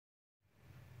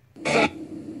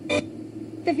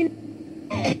Tiffin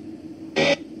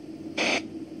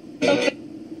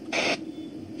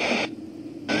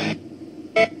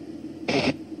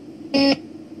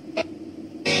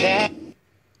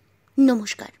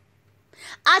নমস্কার।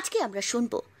 আজকে আমরা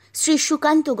শুনব শ্রী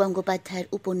সুকান্ত গঙ্গোপাধ্যায়ের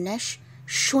উপন্যাস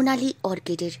সোনালী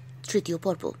অর্কিডের তৃতীয়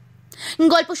পর্ব।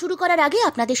 গল্প শুরু করার আগে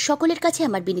আপনাদের সকলের কাছে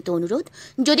আমার বিনীত অনুরোধ,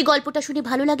 যদি গল্পটা শুনে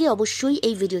ভালো লাগে অবশ্যই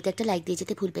এই ভিডিওতে একটা লাইক দিয়ে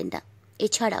যেতে ভুলবেন না।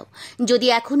 এছাড়াও যদি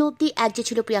এখনও অবধি এক যে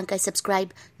ছিল প্রিয়াঙ্কায় সাবস্ক্রাইব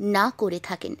না করে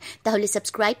থাকেন তাহলে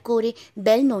সাবস্ক্রাইব করে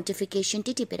বেল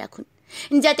নোটিফিকেশনটি টিপে রাখুন,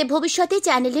 যাতে ভবিষ্যতে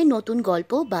চ্যানেলে নতুন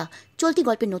গল্প বা চলতি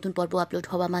গল্পের নতুন পর্ব আপলোড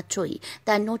হওয়া মাত্রই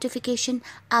তার নোটিফিকেশন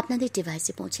আপনাদের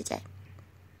ডিভাইসে পৌঁছে যায়।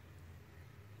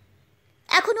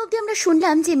 এখন অবধি আমরা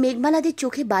শুনলাম যে মেঘমালাদের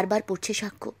চোখে বারবার পড়ছে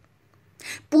সাক্ষ্য।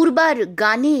 পূর্বার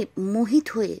গানে মোহিত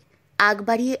হয়ে আগ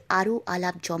বাড়িয়ে আরও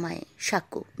আলাপ জমায়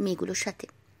সাক্ষ্য মেয়েগুলোর সাথে।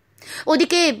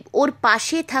 ওদিকে ওর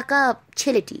পাশে থাকা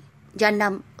ছেলেটি, যার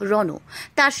নাম রণ,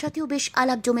 তার সাথেও বেশ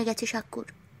আলাপ জমে গেছে সাক্ষ্যর।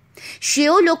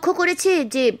 সেও লক্ষ্য করেছে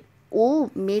যে ও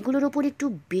মেয়েগুলোর ওপর একটু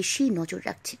বেশি নজর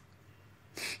রাখছে।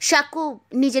 সাক্ষ্য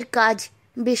নিজের কাজ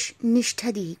বেশ নিষ্ঠা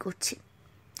দিয়েই করছে।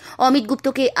 অমিত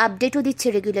গুপ্তকে আপডেটও দিচ্ছে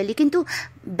রেগুলারলি, কিন্তু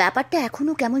ব্যাপারটা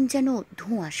এখনও কেমন যেন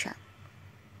ধোঁয়াশা।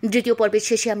 দ্বিতীয় পর্বের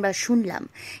শেষে আমরা শুনলাম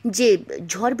যে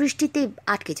ঝড় বৃষ্টিতে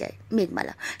আটকে যায়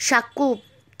মেঘমালা। সাক্ষ্য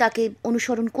তাকে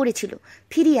অনুসরণ করেছিল,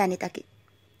 ফিরিয়ে আনে তাকে।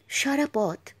 সারা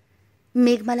পথ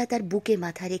মেঘমালা তার বুকে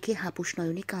মাথা রেখে হাপুস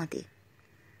নয়নে কাঁদে।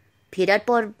 ফেরার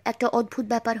পর একটা অদ্ভুত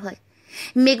ব্যাপার হয়।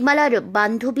 মেঘমালার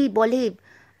বান্ধবী বলে,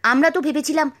 আমরা তো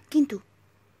ভেবেছিলাম, কিন্তু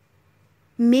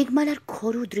মেঘমালার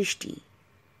খড়ো দৃষ্টি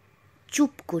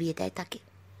চুপ করিয়ে দেয় তাকে।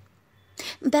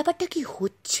 ব্যাপারটা কি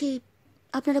হচ্ছে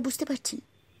আপনারা বুঝতে পারছেন?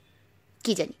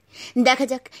 কি জানি, দেখা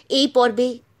যাক এই পর্বে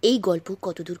এই গল্প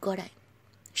কতদূর গড়ায়।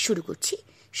 শুরু করছি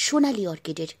সোনালী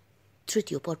অর্কিডের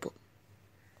তৃতীয় পর্ব।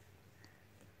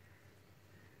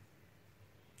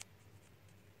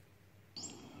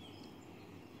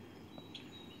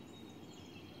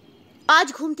 আজ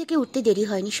ঘুম থেকে উঠতে দেরি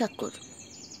হয়নি সাক্ষ্যর।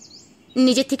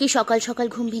 নিজের থেকে সকাল সকাল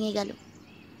ঘুম ভেঙে গেল।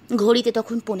 ঘড়িতে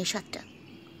তখন 6:45।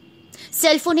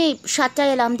 সেলফোনে 7টায়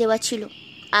অ্যালার্ম দেওয়া ছিল।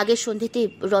 আগের সন্ধ্যেতে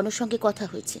রণর সঙ্গে কথা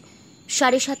হয়েছে,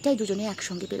 7:30টায় দুজনে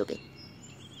একসঙ্গে বেরোবে।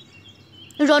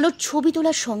 রণর ছবি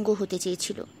তোলার সঙ্গ হতে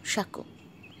চেয়েছিল সাক্ষ্য।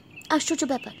 আশ্চর্য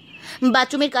ব্যাপার,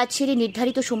 বাথরুমের কাজ ছেড়ে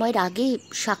নির্ধারিত সময়ের আগে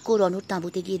সাক্ষ্য রণর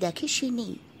তাঁবুতে গিয়ে দেখে সে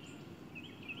নেই।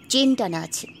 চেন টানা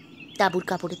আছে তাঁবুর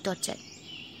কাপড়ের দরজায়।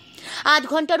 আধ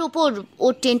ঘন্টার উপর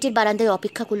ওর টেন্টের বারান্দায়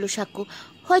অপেক্ষা করলো সাক্ষ্য।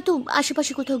 হয়তো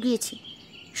আশেপাশে কোথাও গিয়েছে,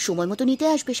 সময় মতো নিতে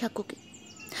আসবে সাক্ষ্যকে।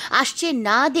 আসছে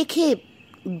না দেখে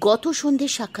গত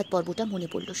সন্ধ্যের সাক্ষাৎ পর্বটা মনে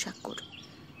পড়ল সাক্ষ্যর।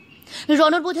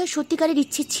 রণর বোধহয় সত্যিকারের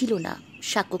ইচ্ছে ছিল না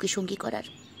সাক্ষ্যকে সঙ্গী করার।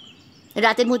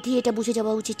 রাতের মধ্যেই এটা বুঝে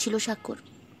যাওয়া উচিত ছিল সাক্ষ্যর।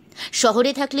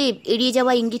 শহরে থাকলে এড়িয়ে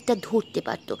যাওয়া ইঙ্গিতটা ধরতে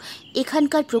পারত।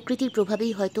 এখানকার প্রকৃতির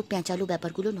প্রভাবেই হয়তো প্যাঁচালো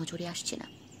ব্যাপারগুলো নজরে আসছে না।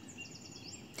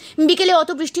 বিকেলে অত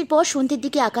বৃষ্টির পর সন্ধ্যের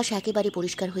দিকে আকাশ একেবারে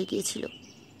পরিষ্কার হয়ে গিয়েছিল।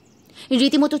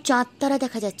 রীতিমতো চাঁদ তারা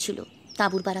দেখা যাচ্ছিল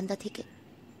তাঁবুর বারান্দা থেকে।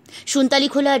 সুনতালি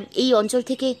খোলার এই অঞ্চল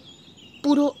থেকে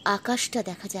পুরো আকাশটা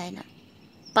দেখা যায় না।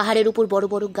 পাহাড়ের উপর বড়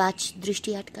বড় গাছ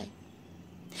দৃষ্টি আটকায়।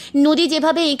 নদী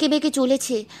যেভাবে এঁকে বেঁকে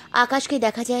চলেছে, আকাশকে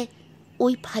দেখা যায়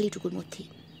ওই ফালিটুকুর মধ্যেই।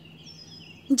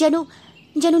 যেন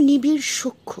যেন নিবিড়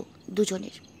সখ্য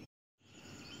দুজনের।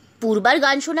 পূর্বার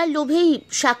গান শোনার লোভেই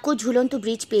সাক্ষ্য ঝুলন্ত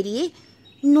ব্রিজ পেরিয়ে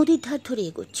নদীর ধার ধরে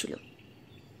এগোচ্ছিল।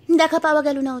 দেখা পাওয়া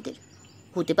গেল না ওদের।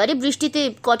 হতে পারে বৃষ্টিতে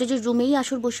কটেজের রুমেই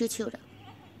আসর বসিয়েছে ওরা।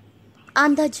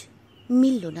 আন্দাজ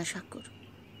মিলল না সাক্ষ্যর।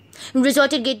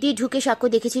 রিসর্টের গেট দিয়ে ঢুকে সাক্ষ্য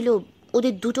দেখেছিল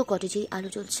ওদের দুটো কটেজেই আলো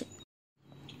জ্বলছে।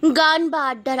 গান বা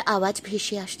আড্ডার আওয়াজ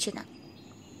ভেসে আসছে না।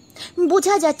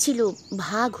 বোঝা যাচ্ছিল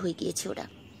ভাগ হয়ে গিয়েছে ওরা।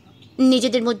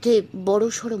 নিজেদের মধ্যে বড়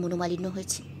সড়ো মনোমালিন্য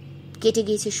হয়েছে, কেটে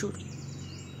গিয়েছে সুর।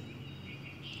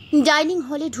 ডাইনিং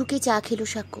হলে ঢুকে চা খেলো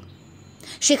সাক্ষ্য।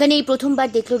 সেখানে এই প্রথমবার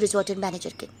দেখল রিসর্টের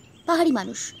ম্যানেজারকে। পাহাড়ি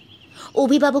মানুষ,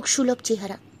 অভিভাবক সুলভ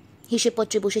চেহারা,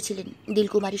 হিসেবপত্রে বসেছিলেন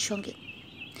দিলকুমারের সঙ্গে।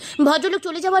 ভদ্রলোক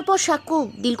চলে যাওয়ার পর সাক্ষ্য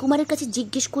দিলকুমারের কাছে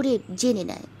জিজ্ঞেস করে জেনে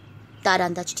নেয় তার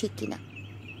আন্দাজ ঠিক কিনা।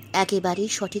 একেবারেই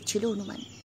সঠিক ছিল অনুমান।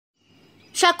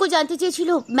 সাক্ষ্য জানতে চেয়েছিল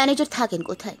ম্যানেজার থাকেন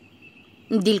কোথায়।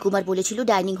 দিলকুমার বলেছিল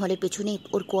ডাইনিং হলের পেছনে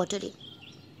ওর কোয়ার্টারে।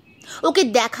 ওকে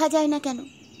দেখা যায় না কেন,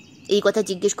 এই কথা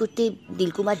জিজ্ঞেস করতে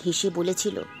দিলকুমার হেসে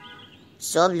বলেছিল,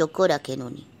 সব লক্ষ্য রাখেন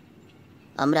উনি।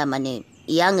 আমরা মানে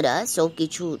ইয়াংরা সব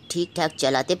কিছু ঠিকঠাক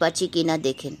চালাতে পারছি কি না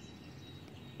দেখেন।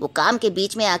 वो काम के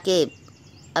बीच में आके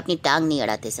अपनी टांग नहीं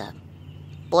अड़ाते साहब,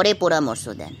 पूरे परामर्श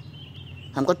दें।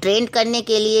 हमको ट्रेन करने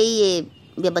के लिए ही ये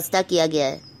व्यवस्था किया गया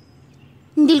है।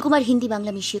 দিলকুমার হিন্দি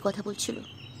বাংলা মিশিয়ে কথা বলছিল।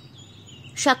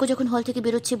 সাক্ষ্য যখন হল থেকে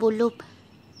বেরোচ্ছে বলল,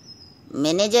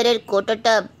 ম্যানেজারের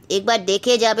কোটারটা একবার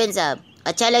দেখে যাবেন সাহেব,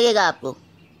 আচ্ছা লাগেগা আপকো।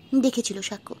 দেখেছিল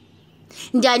সাক্ষ্য।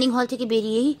 ডাইনিং হল থেকে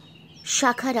বেরিয়েই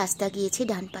শাখা রাস্তা গিয়েছে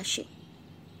ডান পাশে।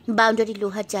 বাউন্ডারির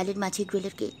লোহার জালের মাঝে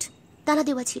গ্রিলের গেট, তালা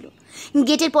দেওয়া ছিল।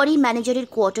 গেটের পরেই ম্যানেজারের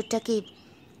কোয়ার্টারটাকে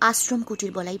আশ্রম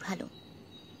কুটির বলাই ভালো।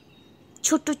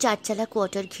 ছোট্ট চারচালা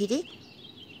কোয়ার্টার ঘিরে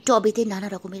টবেতে নানা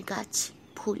রকমের গাছ,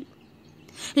 ফুল,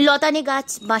 লতানে গাছ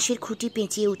বাঁশের খুঁটি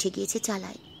পেঁচিয়ে উঠে গিয়েছে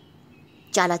চালায়।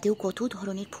 চালাতেও কত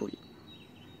ধরনের ফুল।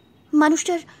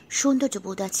 মানুষটার সৌন্দর্য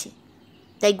বোধ আছে,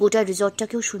 তাই গোটা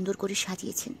রিসর্টটাকেও সুন্দর করে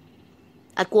সাজিয়েছেন।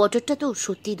 আর কোয়ার্টারটা তো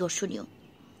সত্যিই দর্শনীয়।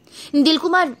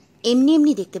 দিলকুমার এমনি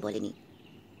এমনি দেখতে বলেনি।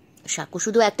 সাক্ষ্য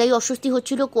শুধু একটাই অস্বস্তি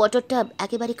হচ্ছিল, কোয়ার্টারটা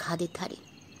একেবারে খাদের ধারে।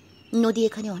 নদী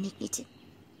এখানে অনেক নিচে।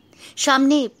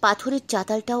 সামনে পাথরের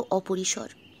চাতালটাও অপরিসর।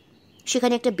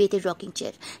 সেখানে একটা বেতের রকিং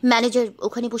চেয়ার। ম্যানেজার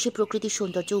ওখানে বসে প্রকৃতির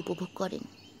সৌন্দর্য উপভোগ করেন।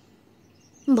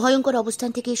 ভয়ঙ্কর অবস্থান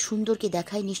থেকে সুন্দরকে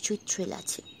দেখায় নিশ্চয়ই থ্রিল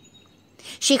আছে।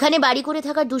 সেখানে বাড়ি করে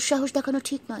থাকার দুঃসাহস দেখানো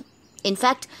ঠিক নয়।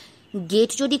 ইনফ্যাক্ট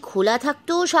গেট যদি খোলা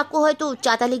থাকতো, সাক্ষ্য হয়তো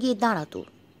চাতালে গিয়ে দাঁড়াতো।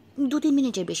 2-3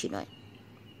 মিনিটের বেশি নয়।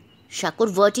 সাক্ষ্যর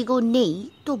ভার্টিগো নেই,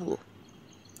 তবুও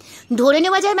ধরে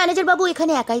নেওয়া যায় ম্যানেজার বাবু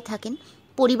এখানে একাই থাকেন,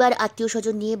 পরিবার আত্মীয়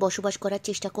স্বজন নিয়ে বসবাস করার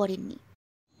চেষ্টা করেননি।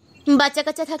 বাচ্চা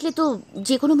কাচ্চা থাকলে তো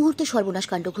যে কোনো মুহূর্তে সর্বনাশ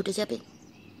কাণ্ড ঘটে যাবে।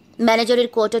 ম্যানেজারের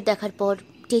কোয়ার্টার দেখার পর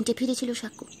টেন্টে ফিরেছিল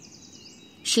সাক্ষ্য।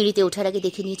 সিঁড়িতে ওঠার আগে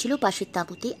দেখে নিয়েছিল পাশের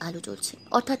তাঁবুতে আলো জ্বলছে,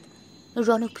 অর্থাৎ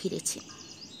রনক ফিরেছে।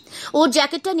 ওর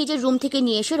জ্যাকেটটা নিজের রুম থেকে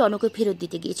নিয়ে এসে রনকে ফেরত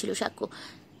দিতে গিয়েছিল সাক্ষ্য।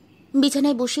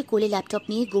 বিছানায় বসে কোলে ল্যাপটপ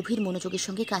নিয়ে গভীর মনোযোগের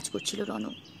সঙ্গে কাজ করছিল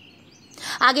রনক।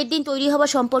 আগের দিন তৈরি হওয়া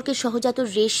সম্পর্কের সহজাত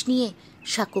রেশ নিয়ে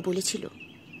সাক্ষ্য বলেছিল,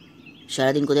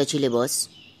 সারাদিন কোথায় ছিলে বস?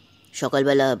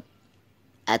 সকালবেলা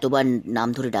এতবার নাম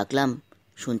ধরে ডাকলাম,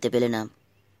 শুনতে পেলে না।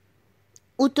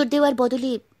 উত্তর দেওয়ার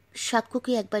বদলে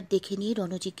সাক্ষ্যকে একবার দেখে নিয়ে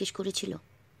রণ জিজ্ঞেস করেছিল,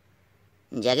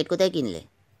 জ্যাকেট কোথায় কিনলে?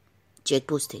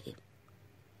 চেকপোস্ট থেকে।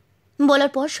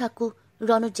 বলার পর সাক্ষ্য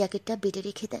রণর জ্যাকেটটা বেডে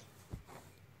রেখে দেয়।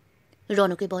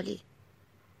 রণকে বলে,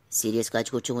 সিরিয়াস কাজ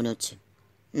করছো মনে হচ্ছে।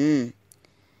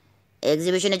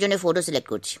 এক্সিবিশনের জন্য ফটো সিলেক্ট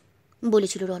করছি,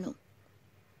 বলেছিল রণ।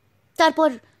 তারপর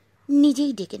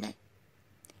নিজেই ডেকে নেয়,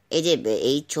 এই যে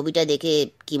এই ছবিটা দেখে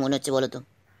কি মনে হচ্ছে বলো তো?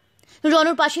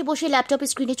 রণর পাশে বসে ল্যাপটপের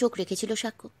স্ক্রিনে চোখ রেখেছিল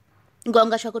সাক্ষ্য।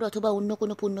 গঙ্গাসাগর অথবা অন্য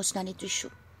কোনো পুণ্য স্নানের দৃশ্য।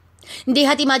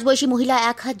 দেহাতি মাঝবয়সী মহিলা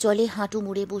এক হাত জলে হাঁটু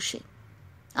মুড়ে বসে,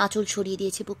 আঁচল ছড়িয়ে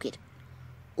দিয়েছে বুকের।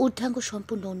 ঊর্ধ্বাঙ্গ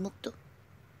সম্পূর্ণ উন্মুক্ত।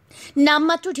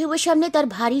 নামমাত্র ঢেউয়ের সামনে তার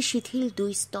ভারী শিথিল 2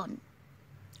 স্তন।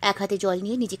 এক হাতে জল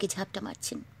নিয়ে নিজেকে ঝাপটা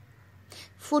মারছেন।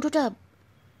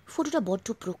 ফটোটা বড্ড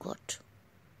প্রকট।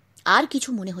 আর কিছু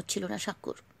মনে হচ্ছিল না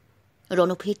সাক্ষ্যর।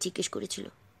 রণ ফের জিজ্ঞেস করেছিল,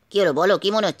 কি হলো বলো, কি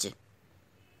মনে হচ্ছে?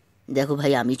 দেখো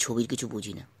ভাই, আমি ছবির কিছু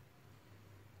বুঝি না,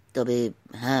 তবে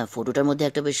হ্যাঁ, ফটোটার মধ্যে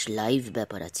একটা বেশ লাইভ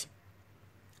ব্যাপার আছে।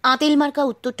 আঁতেল মার্কা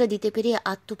উত্তরটা দিতে পেরে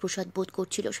আত্মপ্রসাদ বোধ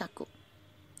করছিল সাক্ষ্য।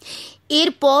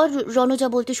 এরপর রণ যা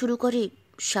বলতে শুরু করে,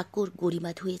 সাক্ষ্যর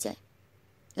গরিমা ধুয়ে যায়।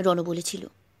 রণ বলেছিল,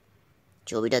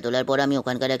 ছবিটা তোলার পর আমি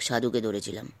ওখানকার এক সাধুকে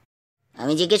ধরেছিলাম।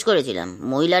 আমি জিজ্ঞেস করেছিলাম,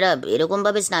 মহিলারা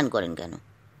এরকমভাবে স্নান করেন কেন?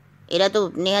 এরা তো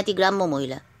নেহাতি গ্রাম্য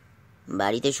মহিলা।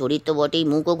 বাড়িতে শরীর তো বটেই,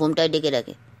 মুখও ঘুমটায় ডেকে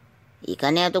রাখে।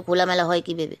 এখানে এত খোলামেলা হয়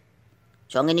কি ভেবে?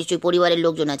 সঙ্গে নিশ্চয়ই পরিবারের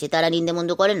লোকজন আছে, তারা নিন্দে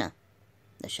মন্দ করে না।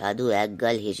 সাধু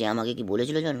একগাল হেসে আমাকে কি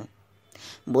বলেছিল জানো?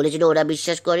 বলেছিল ওরা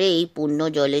বিশ্বাস করে এই পুণ্য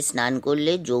জলে স্নান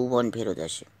করলে যৌবন ফেরত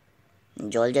আসে।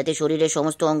 জল যাতে শরীরের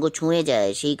সমস্ত অঙ্গ ছুঁয়ে যায়,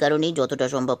 সেই কারণেই যতটা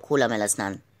সম্ভব খোলামেলা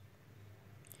স্নান।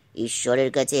 ঈশ্বরের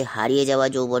কাছে হারিয়ে যাওয়া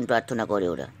যৌবন প্রার্থনা করে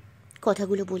ওরা।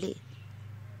 কথাগুলো বলে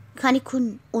খানিকক্ষণ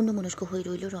অন্যমনস্ক হয়ে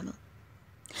রইল রণ।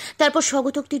 তারপর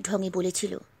স্বগতোক্তির ঢঙে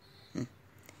বলেছিল,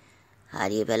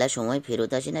 হারিয়ে ফেলা সময়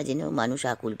ফেরত আসে না জেনেও মানুষ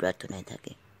আকুল প্রার্থনায়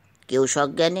থাকে, কেউ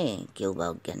সজ্ঞানে, কেউ বা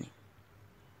অজ্ঞানে।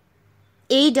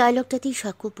 এই ডায়লগটাতেই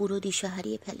সাক্ষ্য পুরো দিশা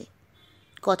হারিয়ে ফেলে।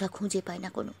 কথা খুঁজে পায় না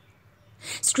কোনো।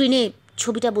 স্ক্রিনে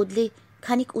ছবিটা বদলে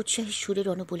খানিক উৎসাহী সুরে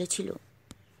রণ বলেছিল,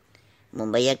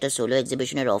 মুম্বাইয়ে একটা সোলো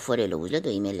এক্সিবিশনের অফার এলো, বুঝলে তো,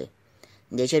 ইমেলে।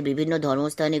 দেশের বিভিন্ন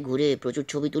ধর্মস্থানে ঘুরে প্রচুর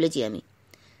ছবি তুলেছি আমি।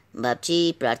 ভাবছি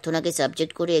প্রার্থনাকে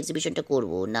সাবজেক্ট করে এক্সিবিশনটা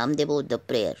করব, নাম দেব দ্য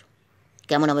প্রেয়ার।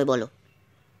 কেমন হবে বলো?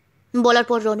 বলার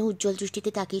পর রণ উজ্জ্বল দৃষ্টিতে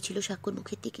তাকিয়েছিল সাক্ষ্যর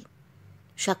মুখের দিকে।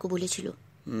 সাক্ষ্য বলেছিল,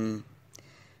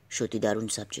 সত্যি দারুণ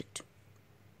সাবজেক্ট।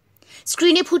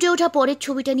 স্ক্রিনে ফুটে ওঠা পরের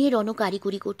ছবিটা নিয়ে রণ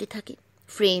কারিগরি করতে থাকে।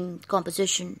 ফ্রেম,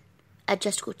 কম্পোজিশন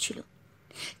অ্যাডজাস্ট করছিল।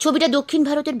 ছবিটা দক্ষিণ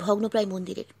ভারতের ভগ্নপ্রায়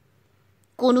মন্দিরের।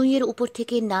 কনুইয়ের উপর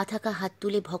থেকে না থাকা হাত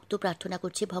তুলে ভক্ত প্রার্থনা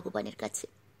করছে ভগবানের কাছে।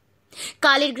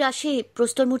 কালের গ্রাসে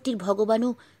প্রস্তরমূর্তির ভগবানও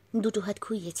 2 হাত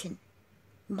খুইয়েছেন।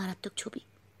 মারাত্মক ছবি।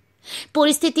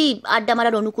 পরিস্থিতি আড্ডা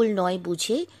মারার অনুকূল নয়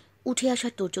বুঝে উঠে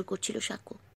আসার তোড়জোড় করছিল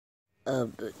সাক্ষ্য।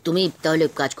 তুমি তাহলে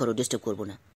কাজ করো, ডিস্টার্ব করবো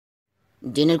না।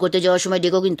 ডিনার করতে যাওয়ার সময়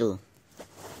ডেকো কিন্তু।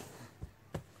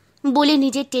 বলে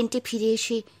নিজের টেন্টে ফিরে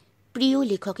এসে প্রিয়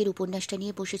লেখকের উপন্যাসটা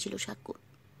নিয়ে বসেছিল সাক্ষ্য।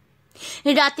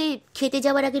 রাতে খেতে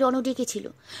যাওয়ার আগে রণ ডেকেছিল,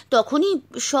 তখনই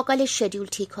সকালের শিডিউল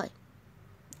ঠিক হয়।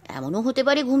 এমনও হতে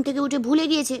পারে ঘুম থেকে উঠে ভুলে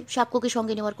গিয়েছে সাক্ষ্যকে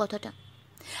সঙ্গে নেওয়ার কথাটা,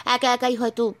 একা একাই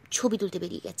হয়তো ছবি তুলতে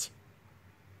বেরিয়ে গেছে।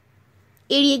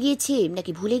 এড়িয়ে গিয়েছে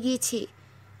নাকি ভুলে গিয়েছে,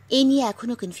 এই নিয়ে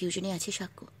এখনো কনফিউশনে আছে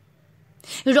সাক্ষ্য।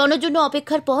 রণর জন্য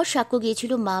অপেক্ষার পর সাক্ষ্য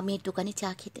গিয়েছিল মা মেয়ের দোকানে চা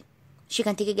খেতে।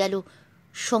 সেখান থেকে গেল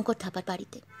শঙ্কর থাপার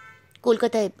বাড়িতে,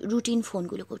 কলকাতায় রুটিন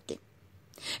ফোনগুলো করতে।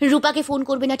 রূপাকে ফোন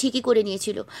করবে না ঠিকই করে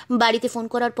নিয়েছিল। বাড়িতে ফোন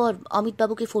করার পর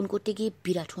অমিতবাবুকে ফোন করতে গিয়ে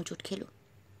বিরাট হোঁচট খেল।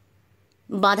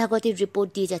 বাঁধাগতের রিপোর্ট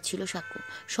দিয়ে যাচ্ছিল সাক্ষ্য,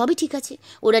 সবই ঠিক আছে,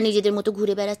 ওরা নিজেদের মতো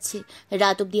ঘুরে বেড়াচ্ছে,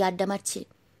 রাত অব্দি আড্ডা মারছে,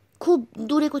 খুব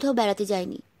দূরে কোথাও বেড়াতে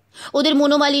যায়নি। ওদের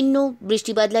মনোমালিন্য,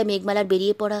 বৃষ্টি বাদলায় মেঘমালার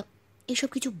বেরিয়ে পড়া, এসব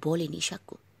কিছু বলেনি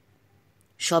সাক্ষ্য।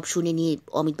 সব শুনে নিয়ে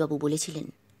অমিতবাবু বলেছিলেন,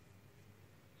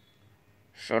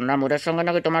 শুনলাম ওদের সঙ্গে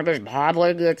নাকি তোমার বেশ ভাব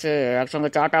হয়ে গিয়েছে, একসঙ্গে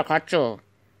চাটা খাচ্ছ,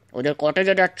 ওদের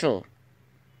কটেজে যাচ্ছ।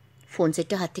 ফোন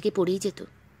সেটটা হাত থেকে পড়েই যেত।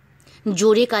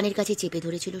 জোরে কানের কাছে চেপে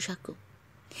ধরেছিল সাক্ষ্য।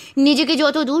 নিজেকে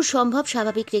যত দূর সম্ভব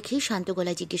স্বাভাবিক রেখে শান্ত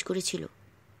গলায় জিজ্ঞেস করেছিল,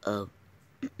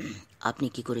 আপনি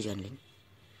কি করে জানলেন?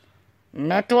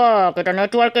 নেটওয়ার্ক, এটা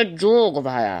নেটওয়ার্কের যুগ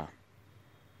ভায়া,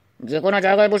 যে কোনো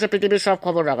জায়গায় বসে পৃথিবীর সব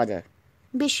খবর রাখা যায়।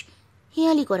 বেশ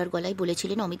হেয়ালি করার গলায়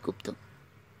বলেছিলেন অমিত গুপ্ত।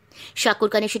 সাক্ষ্যর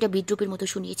কানে সেটা বিদ্রুপের মতো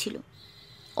শুনিয়েছিল।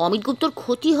 অমিত গুপ্তর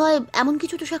ক্ষতি হয় এমন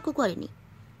কিছু তো সাক্ষ্য করেনি,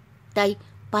 তাই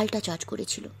পাল্টা চার্জ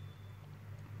করেছিল,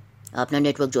 আপনার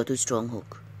নেটওয়ার্ক যতই স্ট্রং হোক,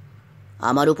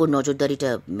 আমার ওপর নজরদারিটা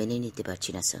মেনে নিতে পারছি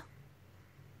না স্যার।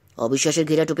 অবিশ্বাসের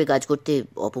ঘেরাটোপে কাজ করতে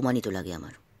অপমানিত লাগে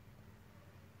আমার।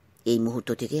 এই মুহূর্ত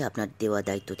থেকে আপনার দেওয়া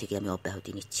দায়িত্ব থেকে আমি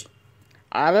অব্যাহতি নিচ্ছি।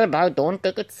 আরে ভাই, don't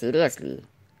take it seriously,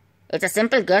 it's a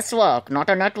simple gas work, not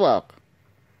a network.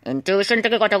 Intuition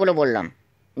থেকে কথাগুলো বললাম,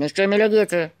 নিশ্চয়ই মিলে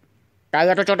গিয়েছে, তাই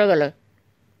এত চটে গেলে।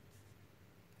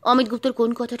 অমিত গুপ্তর কোন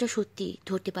কথাটা সত্যি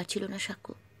ধরতে পারছিল না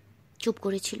সাক্ষ্য, চুপ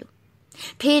করেছিল।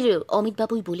 ফের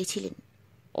অমিতবাবুই বলেছিলেন,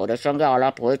 ওদের সঙ্গে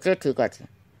আলাপ হয়েছে ঠিক আছে,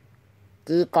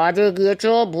 কি কাজে গিয়েছ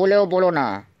ভুলেও বলো না,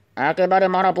 একেবারে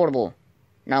মারা পড়বো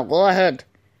না। গো হেড,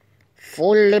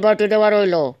 ফুল লিবার্টি দেওয়া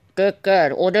রইল, টেক কেয়ার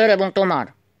ওদের এবং তোমার।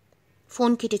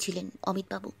 ফোন কেটেছিলেন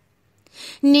অমিতবাবু।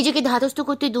 নিজেকে ধাতস্থ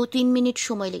করতে 2-3 মিনিট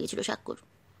সময় লেগেছিল সাক্ষ্যর।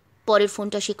 পরের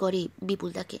ফোনটা সে করে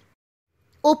বিপুলদাকে।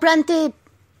 ও প্রান্তে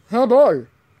হ্যাঁ বল।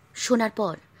 শোনার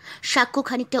পর সাক্ষ্য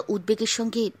খানিকটা উদ্বেগের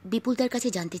সঙ্গে বিপুলদার কাছে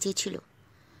জানতে চেয়েছিল,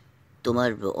 তোমার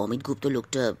অমিত গুপ্ত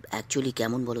লোকটা অ্যাকচুয়ালি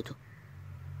কেমন বলো তো?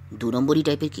 2 নম্বরই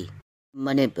টাইপের কি?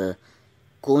 মানে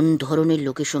কোন ধরনের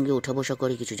লোকের সঙ্গে ওঠা বসা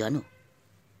করে কিছু জানো?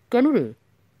 কেন রে?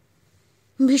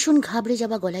 ভীষণ ঘাবড়ে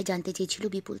যাওয়া গলায় জানতে চেয়েছিল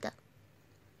বিপুলদা।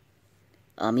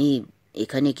 আমি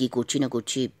এখানে কি করছি না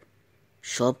করছি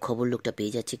সব খবর লোকটা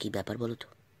পেয়ে যাচ্ছে, কি ব্যাপার বলো তো?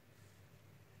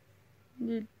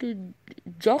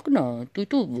 যাক না, তুই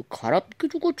তো খারাপ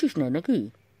কিছু করছিস না নাকি?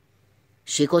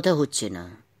 সে কথা হচ্ছে না,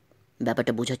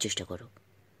 ব্যাপারটা বোঝার চেষ্টা করো।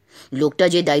 লোকটা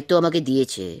যে দায়িত্ব আমাকে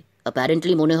দিয়েছে,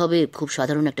 অ্যাপারেন্টলি মনে হবে খুব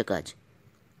সাধারণ একটা কাজ।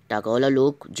 টাকাওয়ালা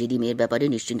লোক যদি মেয়ের ব্যাপারে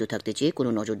নিশ্চিন্ত থাকতে চেয়ে কোনো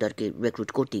নজরদারকে রিক্রুট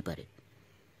করতেই পারে।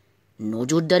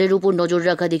 নজরদারের উপর নজর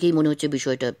রাখা দেখেই মনে হচ্ছে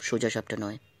বিষয়টা সোজা সাপটা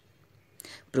নয়।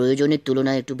 প্রয়োজনের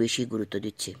তুলনায় একটু বেশি গুরুত্ব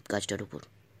দিচ্ছে কাজটার উপর।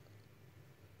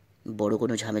 বড়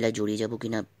কোনো ঝামেলায় জড়িয়ে যাব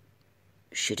কিনা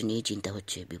সেটা নিয়েই চিন্তা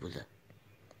হচ্ছে বিপুলদা।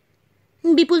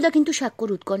 বিপুলদা কিন্তু সাক্ষ্যর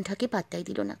উৎকণ্ঠাকে পাত্তাই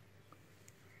দিল না।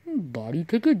 বাড়ি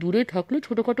থেকে দূরে থাকলে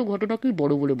ছোটোখাটো ঘটনাকেই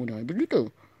বড় বলে মনে হয়, বুঝলি তো?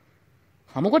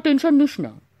 খামোকা টেনশন নিস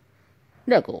না।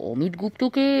 দেখো, অমিত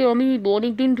গুপ্তকে আমি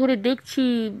অনেক দিন ধরে দেখছি,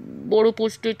 বড়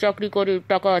পোস্টে চাকরি করে,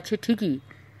 টাকা আছে ঠিকই,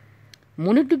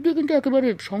 মনের দিক দিয়ে কিন্তু একেবারে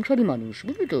সংসারী মানুষ,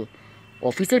 বুঝলি তো?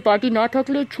 অফিসের পার্টি না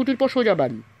থাকলে ছুটির পর সোজা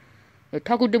বাড়ি।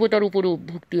 ঠাকুর দেবতার উপরও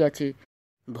ভক্তি আছে।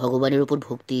 ভগবানের উপর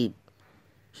ভক্তি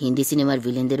হিন্দি সিনেমার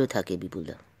ভিলেনদেরও থাকে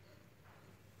বিপুলদা।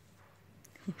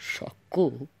 সাক্ষ্য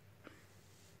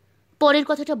পরের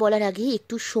কথাটা বলার আগে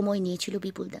একটু সময় নিয়েছিল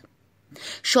বিপুলদা।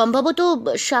 সম্ভবত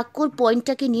সাক্ষ্যর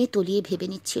পয়েন্টটাকে নিয়ে তলিয়ে ভেবে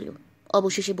নিচ্ছিল।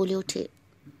 অবশেষে বলে ওঠে,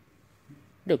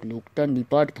 দেখ, লোকটা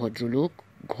নিপাট ভদ্রলোক,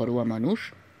 ঘরোয়া মানুষ।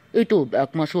 এই তো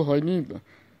 1 মাসও হয়নি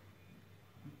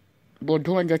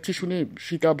বর্ধমান যাচ্ছি শুনে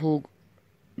সীতাভোগ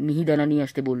মিহিদানা নিয়ে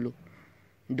আসতে বলল।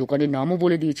 দোকানের নামও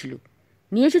বলে দিয়েছিল,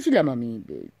 নিয়ে এসেছিলাম আমি।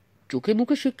 চোখে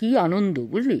মুখে সে কি আনন্দ,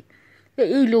 বুঝলি?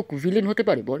 এই লোক ভিলেন হতে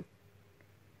পারে বল?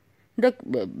 দেখ,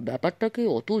 ব্যাপারটাকে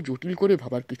অত জটিল করে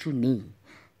ভাবার কিছু নেই।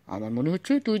 আমার মনে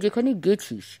হচ্ছে তুই যেখানে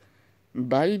গেছিস,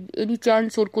 বাই এনি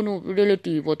চান্স ওর কোনো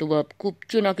রিলেটিভ অথবা খুব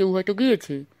চেনা কেউ হয়তো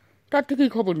গিয়েছে, তার থেকেই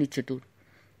খবর নিচ্ছে তোর।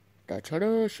 তাছাড়া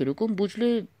সেরকম বুঝলে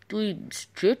তুই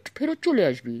স্ট্রেট ফেরত চলে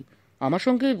আসবি। আমার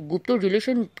সঙ্গে গুপ্তর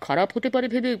রিলেশন খারাপ হতে পারে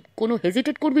ভেবে কোনো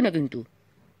হেজিটেট করবি না কিন্তু।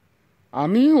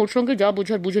 আমি ওর সঙ্গে যা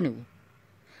বোঝার বুঝে নেব,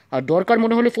 আর দরকার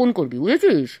মনে হলে ফোন করবি,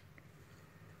 বুঝেছিস?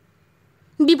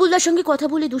 বিপুলদার সঙ্গে কথা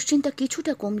বলে দুশ্চিন্তা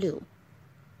কিছুটা কমলেও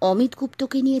অমিত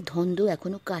গুপ্তকে নিয়ে ধন্দ্ব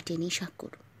এখনো কাটেনি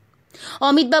সাক্ষর।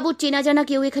 অমিতবাবুর চেনা জানা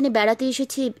কেউ এখানে বেড়াতে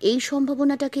এসেছে এই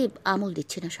সম্ভাবনাটাকে আমল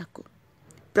দিচ্ছে না সাক্ষ্য।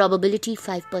 প্রবাবিলিটি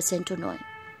 5%ও নয়,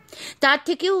 তার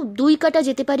থেকেও 2 কাটা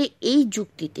যেতে পারে এই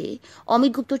যুক্তিতে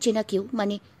অমিত গুপ্তর চেনা কেউ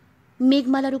মানে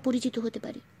মেঘমালারও পরিচিত হতে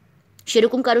পারে।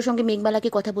 সেরকম কারোর সঙ্গে মেঘমালাকে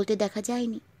কথা বলতে দেখা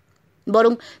যায়নি,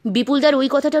 বরং বিপুলদার ওই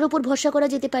কথাটার উপর ভরসা করা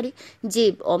যেতে পারে যে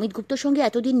অমিত গুপ্তর সঙ্গে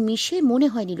এতদিন মিশে মনে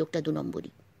হয়নি লোকটা 2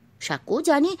 নম্বরই। সাক্ষ্য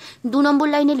জানে 2 নম্বর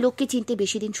লাইনের লোককে চিনতে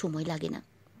বেশি দিন সময় লাগে না,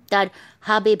 তার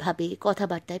হাবে ভাবে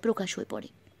কথাবার্তায় প্রকাশ হয়ে পড়ে।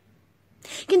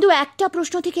 কিন্তু একটা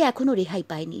প্রশ্ন থেকে এখনো রেহাই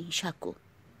পায়নি সাক্ষ্য।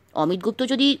 অমিত গুপ্ত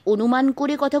যদি অনুমান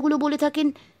করে কথাগুলো বলে থাকেন,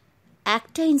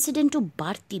 একটা ইনসিডেন্টও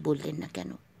বাড়তি বললেন না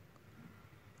কেন?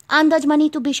 আন্দাজ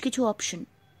মানেই তো বেশ কিছু অপশন।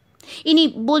 ইনি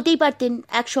বলতেই পারতেন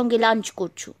একসঙ্গে লাঞ্চ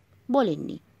করছো,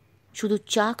 বলেননি, শুধু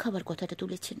চা খাবার কথাটা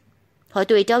তুলেছেন।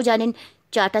 হয়তো এটাও জানেন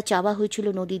চাটা চাওয়া হয়েছিল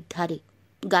নদীর ধারে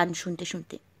গান শুনতে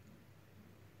শুনতে।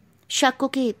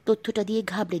 সাক্ষ্যকে তথ্যটা দিয়ে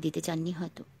ঘাবড়ে দিতে চাননি,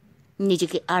 হয়তো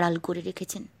নিজেকে আড়াল করে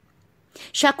রেখেছেন।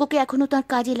 সাক্ষ্যকে এখনো তার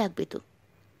কাজে লাগবে তো।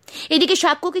 এদিকে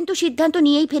সাক্ষ্য কিন্তু সিদ্ধান্ত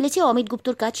নিয়েই ফেলেছে অমিত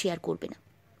গুপ্তর কাজ শেয়ার করবে না।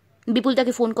 বিপুল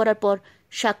তাকে ফোন করার পর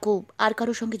সাক্ষ্য আর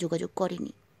কারোর সঙ্গে যোগাযোগ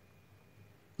করেনি।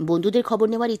 বন্ধুদের খবর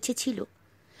নেওয়ার ইচ্ছে ছিল,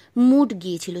 মুড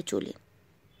গিয়েছিল চলে।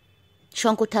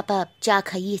 শঙ্কর থাপা চা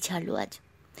খাইয়ে ছাড়লো আজ,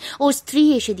 ওর স্ত্রী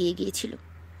এসে দিয়ে গিয়েছিল।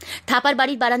 থাপার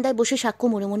বাড়ির বারান্দায় বসে সাক্ষ্য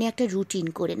মনে মনে একটা রুটিন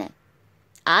করে নেয়।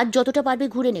 আজ যতটা পারবে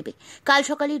ঘুরে নেবে, কাল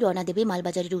সকালেই রওনা দেবে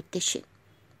মালবাজারের উদ্দেশ্যে।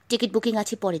 টিকিট বুকিং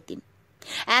আছে পরের দিন।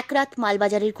 1 রাত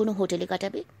মালবাজারের কোনো হোটেলে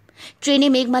কাটাবে। ট্রেনে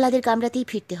মেঘমালাদের কামরাতেই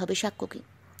ফিরতে হবে সাক্ষ্যকে।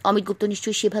 অমিত গুপ্ত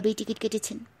নিশ্চয়ই সেভাবেই টিকিট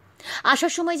কেটেছেন,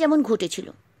 আসার সময় যেমন ঘটেছিল।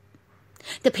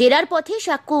 তো ফেরার পথে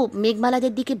সাক্ষ্য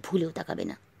মেঘমালাদের দিকে ভুলেও তাকাবে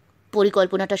না।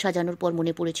 পরিকল্পনাটা সাজানোর পর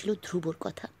মনে পড়েছিল ধ্রুবর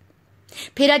কথা।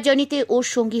 ফেরার জার্নিতে ওর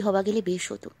সঙ্গী হওয়া গেলে বেশ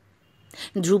হতো।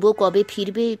 ধ্রুব কবে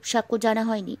ফিরবে সাক্ষ্য জানা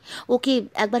হয়নি। ওকে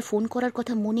একবার ফোন করার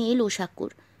কথা মনে এলো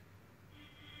সাক্ষ্যর।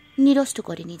 নিরস্ত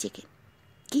করে নিজেকে,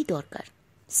 কি দরকার?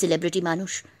 সেলিব্রিটি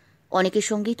মানুষ, অনেকের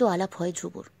সঙ্গেই তো আলাপ হয়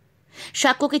ধ্রুবর।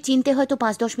 সাক্ষ্যকে চিনতে হয়তো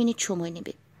 5-10 মিনিট সময়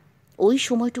নেবে। ওই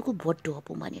সময়টুকু বড্ড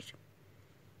অপমানের।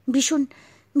 ভীষণ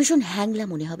ভীষণ হ্যাংলা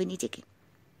মনে হবে নিজেকে।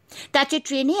 তার চেয়ে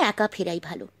ট্রেনে একা ফেরাই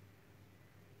ভালো।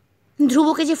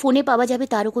 ধ্রুবকে যে ফোনে পাওয়া যাবে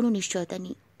তারও কোনো নিশ্চয়তা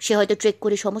নেই। সে হয়তো ট্রেক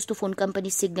করে সমস্ত ফোন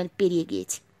কোম্পানির সিগন্যাল পেরিয়ে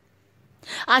গিয়েছে।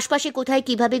 আশপাশে কোথায়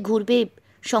কিভাবে ঘুরবে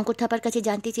শঙ্কর থাপার কাছে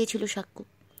জানতে চেয়েছিল সাক্ষ্য।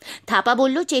 থাপা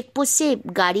বলল চেকপোস্ট से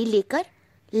गाड़ी लेकर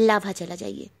लाभा चला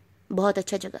जाइए, बहुत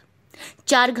अच्छा जगह,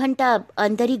 4 घंटा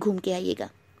अंदर ही घूम के आइएगा,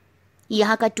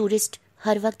 यहाँ का टूरिस्ट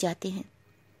हर वक्त जाते हैं।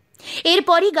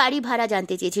 এরপরই গাড়ি ভাড়া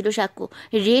জানতে চেয়েছিল সাক্ষ্য।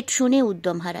 রেট শুনে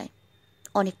উদ্যম হারায়।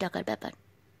 অনেক টাকার ব্যাপার।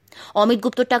 অমিত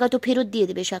গুপ্তর টাকা তো ফেরত দিয়ে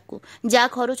দেবে সাক্ষ্য, যা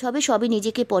খরচ হবে সবই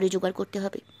নিজেকে পরে জোগাড় করতে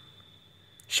হবে।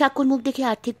 সাক্ষ্যর মুখ দেখে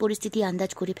আর্থিক পরিস্থিতি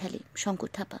আন্দাজ করে ফেলে শঙ্কর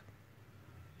থাপা।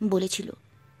 বলেছিল,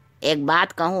 एक बात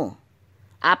कहूँ,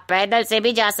 आप पैदल से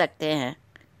भी जा सकते हैं,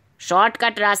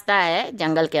 शॉर्टकट रास्ता है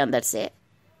जंगल के अंदर से,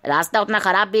 रास्ता उतना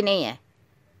खराब भी नहीं है,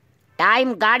 टाइम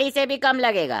गाड़ी से भी कम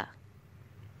लगेगा।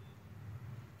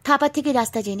 থাপার থেকে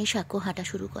রাস্তা জেনে সাক্ষ্য হাঁটা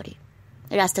শুরু করে।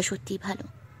 রাস্তা সত্যিই ভালো,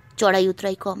 চড়াই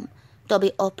উতরাই কম, তবে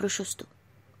অপ্রশস্ত।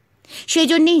 সেই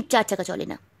জন্যেই 4 চাকা চলে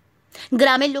না।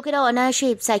 গ্রামের লোকেরা অনায়াসে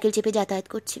সাইকেল চেপে যাতায়াত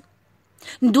করছে।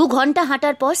 2 ঘন্টা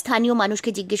হাঁটার পর স্থানীয় মানুষকে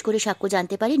জিজ্ঞেস করে সাক্ষ্য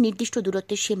জানতে পারে নির্দিষ্ট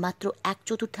দূরত্বের সে মাত্র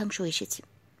 1/4 এসেছে।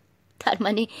 তার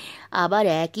মানে আবার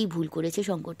একই ভুল করেছে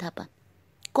শঙ্কর থাপা,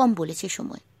 কম বলেছে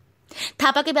সময়।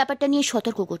 থাপাকে ব্যাপারটা নিয়ে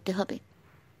সতর্ক করতে হবে,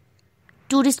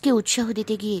 ট্যুরিস্টকে উৎসাহ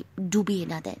দিতে গিয়ে ডুবিয়ে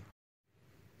না দেয়।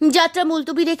 যাত্রা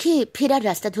মুলতবি রেখে ফেরার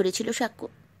রাস্তা ধরেছিল সাক্ষ্য।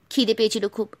 খিদে পেয়েছিল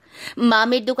খুব।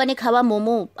 মামের দোকানে খাওয়া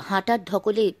মোমো হাঁটার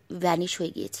ধকলে ভ্যানিশ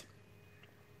হয়ে গিয়েছে।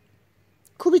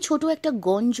 খুবই ছোট একটা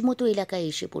গঞ্জ মতো এলাকায়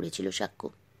এসে পড়েছিল সাক্ষ্য।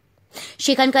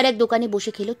 সেখানকার এক দোকানে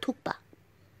বসে খেলো থুপ্পা।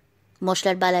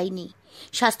 মশলার বালাই নেই,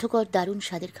 স্বাস্থ্যকর দারুণ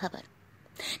স্বাদের খাবার।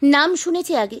 নাম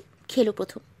শুনেছে আগে, খেলো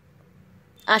প্রথম।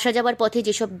 আসা যাবার পথে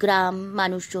যেসব গ্রাম,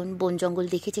 মানুষজন, বন জঙ্গল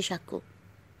দেখেছে সাক্ষ্য,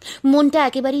 মনটা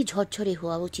একেবারেই ঝরঝরে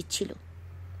হওয়া উচিত ছিল,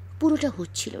 পুরোটা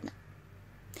হচ্ছিল না।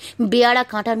 বেয়াড়া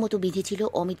কাঁটার মতো বিঁধেছিল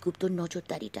অমিত গুপ্তর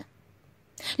নজরদারিটা।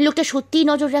 লোকটা সত্যিই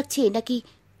নজর রাখছে নাকি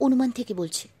অনুমান থেকে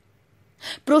বলছে?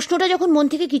 প্রশ্নটা যখন মন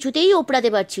থেকে কিছুতেই ওপড়াতে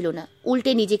পারছিল না,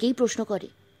 উল্টে নিজেকেই প্রশ্ন করে,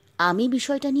 আমি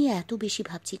বিষয়টা নিয়ে এত বেশি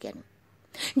ভাবছি কেন,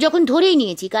 যখন ধরেই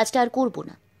নিয়েছি কাজটা আর করব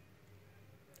না?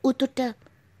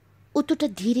 উত্তরটা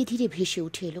ধীরে ধীরে ভেসে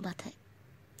উঠে এলো মাথায়।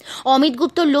 অমিত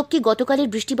গুপ্তর লোক কি গতকালের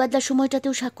বৃষ্টিবাদলার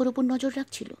সময়টাতেও সাক্ষ্যর উপর নজর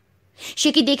রাখছিল? সে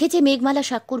কি দেখেছে মেঘমালা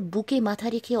সাক্ষ্যর বুকে মাথা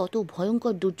রেখে অত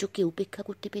ভয়ঙ্কর দুর্যোগকে উপেক্ষা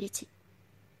করতে পেরেছে?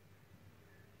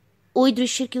 ওই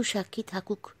দৃশ্যের কেউ সাক্ষী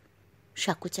থাকুক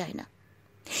সাক্ষ্য চায় না।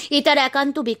 এ তার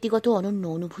একান্ত ব্যক্তিগত অনন্য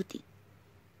অনুভূতি।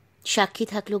 সাক্ষী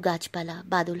থাকলো গাছপালা,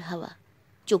 বাদল হাওয়া,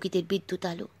 চকিতের বিদ্যুৎ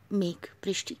আলো, মেঘ,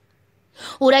 বৃষ্টি,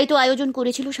 ওরাই তো আয়োজন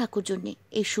করেছিল সাক্ষ্যর জন্যে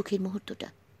এই সুখের মুহূর্তটা।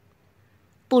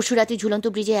 পরশু রাতে ঝুলন্ত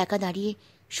ব্রিজে একা দাঁড়িয়ে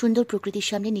সুন্দর প্রকৃতির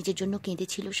সামনে নিজের জন্য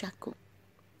কেঁদেছিল সাক্ষ্য।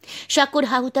 সাক্ষ্যর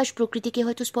হাহুতাশ প্রকৃতিকে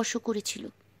হয়তো স্পর্শ করেছিল,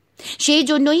 সেই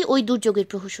জন্যই ওই দুর্যোগের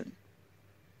প্রহসন।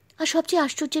 আর সবচেয়ে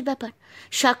আশ্চর্যের ব্যাপার,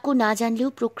 সাক্ষ্য না জানলেও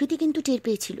প্রকৃতি কিন্তু টের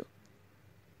পেয়েছিল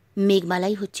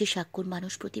মেঘমালাই হচ্ছে সাক্ষ্যর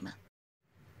মানস প্রতিমা,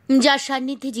 যার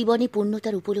সান্নিধ্যে জীবনে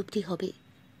পূর্ণতার উপলব্ধি হবে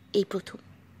এই প্রথম।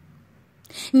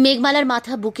 মেঘমালার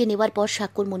মাথা বুকে নেওয়ার পর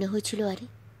সাক্ষ্যর মনে হয়েছিল, আরে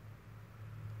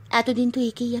এতদিন তো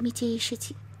একেই আমি চেয়ে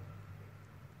এসেছি।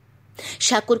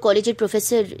 সাক্ষ্যর কলেজের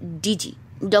professor DG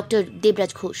doctor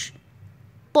Debraj Ghosh,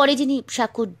 পরে যিনি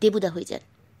সাক্ষ্যর দেবুদা হয়ে যান,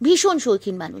 ভীষণ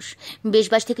শৌখিন মানুষ,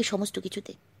 বেশবাস থেকে সমস্ত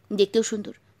কিছুতে, দেখতেও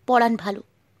সুন্দর, পড়ান ভালো,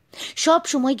 সব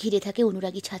সময় ঘিরে থাকে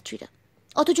অনুরাগী ছাত্রীরা,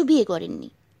 অথচ বিয়ে করেননি।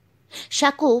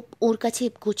 সাক্ষ্য ওর কাছে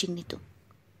কোচিং নিত।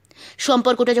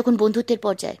 সম্পর্কটা যখন বন্ধুত্বের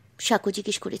পর্যায়ে, সাক্ষ্য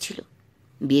জিজ্ঞেস করেছিল,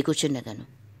 বিয়ে করছেন না কেন?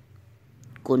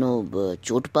 কোনো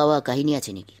চোট পাওয়া কাহিনী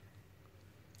আছে নাকি?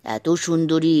 এত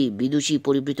সুন্দরী বিদুষী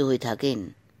পরিবৃত হয়ে থাকেন,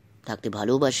 থাকতে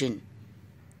ভালোবাসেন,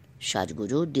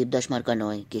 সাজগোজও দেবদাস মার্কা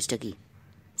নয়, কেসটা কি?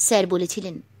 স্যার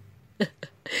বলেছিলেন,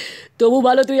 তবু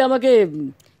ভালো তুই আমাকে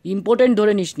ইম্পর্টেন্ট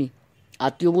ধরে নিসনি।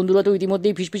 আত্মীয় বন্ধুরা তো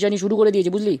ইতিমধ্যেই ফিসফিসানি শুরু করে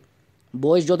দিয়েছে, বুঝলি?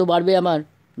 বয়স যত বাড়বে আমার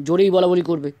জোরেই বলা বলি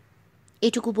করবে।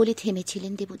 এটুকু বলে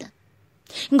থেমেছিলেন দেবুদা।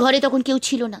 ঘরে তখন কেউ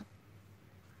ছিল না,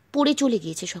 পড়ে চলে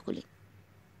গিয়েছে সকলে।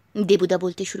 দেবুদা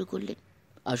বলতে শুরু করলেন,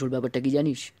 আসল ব্যাপারটা কি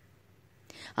জানিস?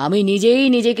 আমি নিজেই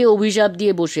নিজেকে অভিশাপ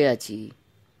দিয়ে বসে আছি।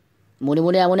 মনে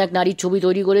মনে এমন এক নারীর ছবি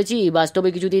তৈরি করেছি, বাস্তবে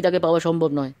কিছুতেই তাকে পাওয়া সম্ভব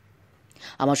নয়।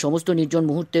 আমার সমস্ত নির্জন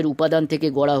মুহূর্তের উপাদান থেকে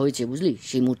গড়া হয়েছে, বুঝলি,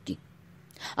 সেই মূর্তি।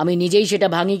 আমি নিজেই সেটা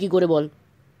ভাঙি কি করে বল?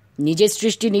 নিজের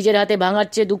সৃষ্টি নিজের হাতে ভাঙার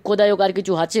চেয়ে দুঃখদায়ক আর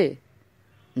কিছু আছে?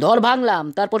 ধর ভাঙলাম,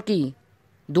 তারপর কি?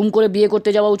 দুম করে বিয়ে করতে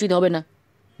যাওয়া উচিত হবে না?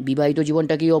 বিবাহিত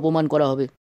জীবনটাকেই অপমান করা হবে?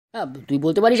 হ্যাঁ, তুই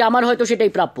বলতে পারিস আমার হয়তো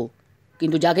সেটাই প্রাপ্য,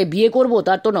 কিন্তু যাকে বিয়ে করব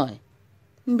তার তো নয়।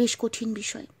 বেশ কঠিন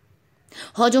বিষয়,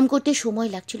 হজম করতে সময়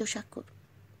লাগছিল সাক্ষ্যর।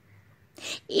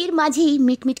 এর মাঝেই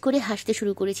মিটমিট করে হাসতে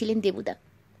শুরু করেছিলেন দেবুদা।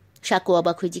 সাক্ষ্য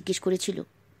অবাক হয়ে জিজ্ঞেস করেছিল,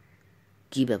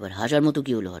 কি ব্যাপার, হাসার মতো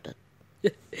কি হলো হঠাৎ?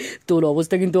 তোর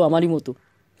অবস্থা কিন্তু আমারই মতো।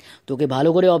 তোকে ভালো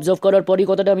করে অবজার্ভ করার পরই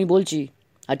কথাটা আমি বলছি,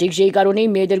 আর ঠিক সেই কারণেই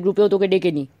মেয়েদের গ্রুপেও তোকে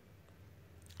ডেকে নি।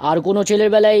 আর কোনো ছেলের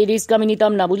বেলায় এই রিস্ক আমি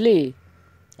নিতাম না, বুঝলি?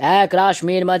 এক রাশ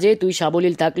মেয়ের মাঝে তুই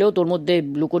সাবলীল থাকলেও তোর মধ্যে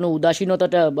লুকোনো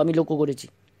উদাসীনতাটা আমি লক্ষ্য করেছি।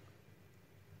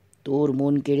 তোর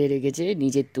মন কেড়ে রেখেছে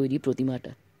নিজের তৈরি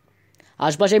প্রতিমাটা,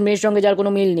 আশপাশের মেয়ের সঙ্গে যার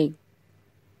কোনো মিল নেই।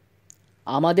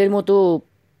 আমাদের মতো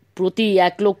প্রতি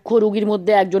 1,00,000 রোগীর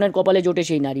মধ্যে একজনের কপালে জোটে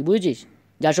সেই নারী, বুঝেছিস,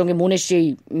 যার সঙ্গে মনের সেই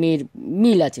মেয়ের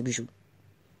মিল আছে ভীষণ।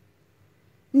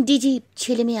 ডিজি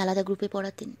ছেলে মেয়ে আলাদা গ্রুপে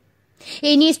পড়াতেন।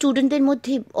 এই নিয়ে স্টুডেন্টদের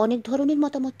মধ্যে অনেক ধরনের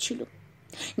মতামত ছিল।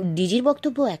 ডিজির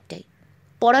বক্তব্য একটাই,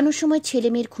 পড়ানোর সময় ছেলে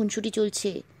মেয়ের খুনসুটি চলছে,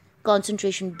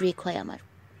 কনসেন্ট্রেশন ব্রেক হয় আমার।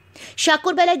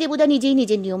 সাক্ষ্যর বেলায় দেবুদা নিজেই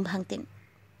নিজের নিয়ম ভাঙতেন,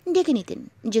 ডেকে নিতেন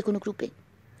যে কোনো গ্রুপে।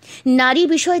 নারী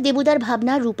বিষয়ে দেবুদার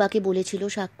ভাবনা রূপাকে বলেছিল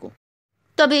সাক্ষ্য,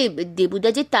 তবে দেবুদা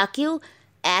যে তাকেও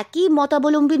একই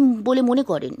মতাবলম্বী বলে মনে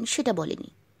করেন সেটা বলেনি।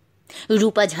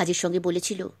 রূপা ঝাঁজের সঙ্গে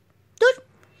বলেছিল,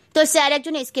 তোর স্যার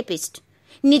একজন এসকেপিস্ট,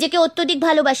 নিজেকে অত্যধিক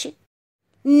ভালোবাসে,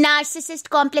 নার্সিসিস্ট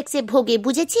কমপ্লেক্সে ভোগে,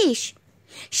 বুঝেছিস?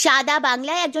 সাদা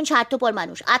বাংলায় একজন স্বার্থপর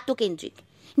মানুষ, আত্মকেন্দ্রিক,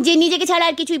 যে নিজেকে ছাড়া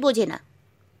আর কিছুই বোঝে না।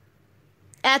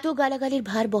 এত গালাগালির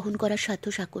ভার বহন করার সাধ্য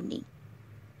সাক্ষ্যর নেই,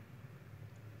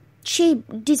 সে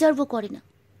ডিজার্ভও করে না।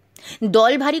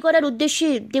 দল ভারী করার উদ্দেশ্যে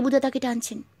দেবুদা তাকে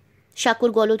টানছেন।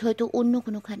 সাক্ষ্যর গলদ হয়তো অন্য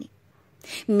কোনোখানে।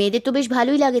 মেয়েদের তো বেশ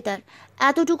ভালোই লাগে তার,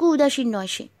 এতটুকু উদাসীন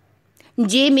নয় সে।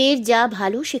 যে মেয়ের যা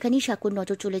ভালো সেখানেই সাক্ষ্যর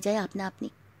নজর চলে যায় আপনা আপনি।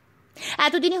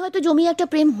 এতদিনে হয়তো জমিয়ে একটা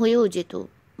প্রেম হয়েও যেত,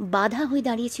 বাধা হয়ে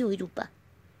দাঁড়িয়েছে ওই রূপা।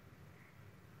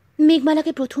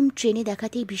 মেঘমালাকে প্রথম ট্রেনে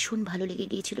দেখাতেই ভীষণ ভালো লেগে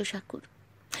গিয়েছিল সাক্ষ্যর।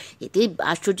 এতে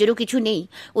আশ্চর্যেরও কিছু নেই,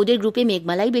 ওদের গ্রুপে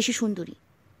মেঘমালাই বেশি সুন্দরী।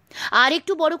 আর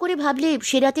একটু বড় করে ভাবলে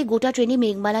সে রাতে গোটা ট্রেনে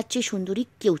মেঘমালার চেয়ে সুন্দরী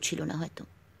কেউ ছিল না হয়তো।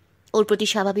 ওর প্রতি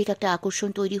স্বাভাবিক একটা আকর্ষণ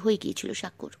তৈরি হয়ে গিয়েছিল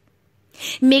সাক্ষ্যর।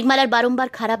 মেঘমালার বারংবার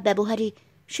খারাপ ব্যবহারে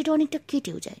সেটা অনেকটা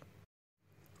কেটেও যায়।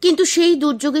 কিন্তু সেই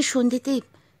দুর্যোগের সন্ধ্যেতে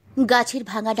গাছের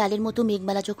ভাঙা ডালের মতো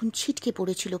মেঘমালা যখন ছিটকে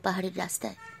পড়েছিল পাহাড়ের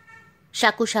রাস্তায়,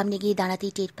 সাক্ষ্য সামনে গিয়ে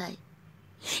দাঁড়াতেই টের পায়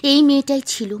এই মেয়েটাই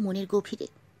ছিল মনের গভীরে।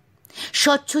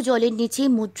 স্বচ্ছ জলের নিচে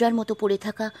মুদ্রার মতো পড়ে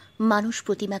থাকা মানুষ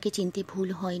প্রতিমাকে চিনতে ভুল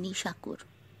হয়নি সাক্ষ্যর।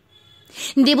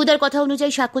 দেবুদার কথা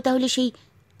অনুযায়ী সাক্ষ্য তাহলে সেই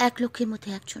 1,00,000-এর মধ্যে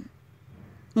একজন।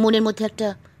 মনের মধ্যে একটা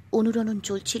অনুরণন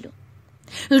চলছিল।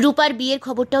 রূপার বিয়ের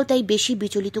খবরটাও তাই বেশি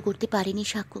বিচলিত করতে পারেনি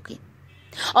সাক্ষ্যকে।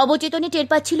 অবচেতনে টের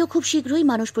পাচ্ছিল খুব শীঘ্রই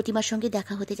মানুষ প্রতিমার সঙ্গে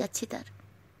দেখা হতে যাচ্ছে তার।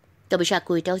 তবে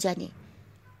সাক্ষ্য এটাও জানে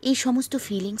এই সমস্ত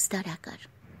ফিলিংস তার একার।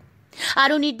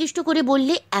 আরও নির্দিষ্ট করে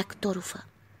বললে একতরফা।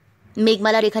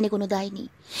 মেঘমালার এখানে কোনো দায় নেই।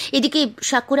 এদিকে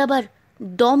সাক্ষ্যর আবার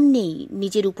দম নেই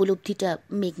নিজের উপলব্ধিটা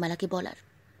মেঘমালাকে বলার।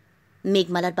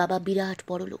 মেঘমালার বাবা বিরাট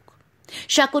বড় লোক।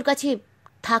 সাক্ষ্যর কাছে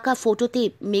থাকা ফটোতে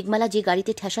মেঘমালা যে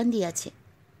গাড়িতে ঠেসান দিয়ে আছে,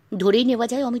 ধরেই নেওয়া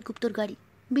যায় অমিত গুপ্তর গাড়ি,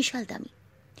 বিশাল দামি।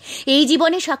 এই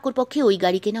জীবনে সাক্ষ্যর পক্ষে ওই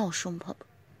গাড়ি কেনা অসম্ভব।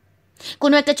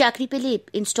 কোনো একটা চাকরি পেলে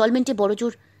ইনস্টলমেন্টে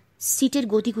বড়জোর সিটের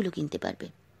গদিগুলো কিনতে পারবে।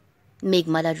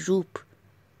 মেঘমালার রূপ,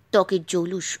 ত্বকের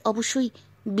জৌলুস অবশ্যই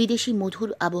বিদেশি মধুর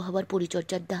আবহাওয়ার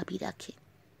পরিচর্যার দাবি রাখে।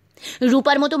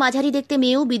 রূপার মতো মাঝারি দেখতে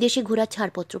মেয়েও বিদেশে ঘোরার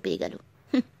ছাড়পত্র পেয়ে গেল।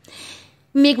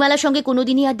 মেঘমালার সঙ্গে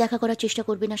কোনোদিনই আর দেখা করার চেষ্টা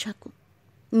করবে না সাক্ষ্য।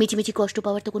 মিছিমিছি কষ্ট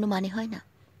পাওয়ার তো কোনো মানে হয় না।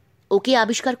 ওকে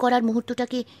আবিষ্কার করার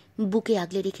মুহূর্তটাকে বুকে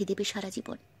আগলে রেখে দেবে সারা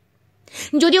জীবন।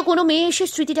 যদিও কোনো মেয়ে এসে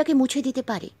স্মৃতিটাকে মুছে দিতে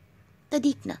পারে, তা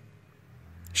দিক না।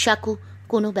 সাক্ষ্য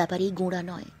কোনো ব্যাপারেই গোঁড়া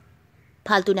নয়,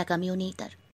 ফালতু ন্যাকামিও নেই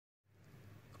তার।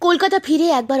 কলকাতা ফিরে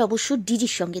একবার অবশ্য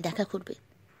ডিজির সঙ্গে দেখা করবে।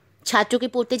 ছাত্রকে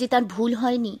পড়তে যে তার ভুল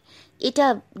হয়নি এটা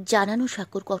জানানো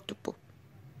সাক্ষ্যর কর্তব্য।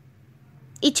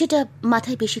 ইচ্ছেটা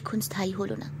মাথায় বেশিক্ষণ স্থায়ী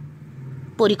হলো না।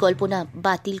 পরিকল্পনা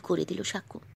বাতিল করে দিল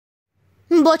সাক্ষ্য।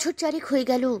 বছর 4 হয়ে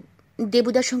গেল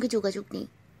দেবুদার সঙ্গে যোগাযোগ নেই।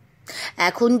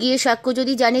 এখন গিয়ে সাক্ষ্য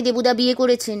যদি জানে দেবুদা বিয়ে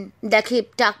করেছেন, দেখে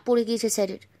টাক পড়ে গিয়েছে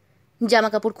স্যারের, জামা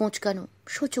কাপড় কোঁচকানো,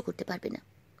 সহ্য করতে পারবে না।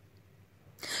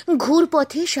 ঘুর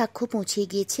পথে সাক্ষ্য পৌঁছে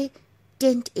গিয়েছে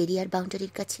টেন্ট এরিয়ার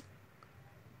বাউন্ডারির কাছে।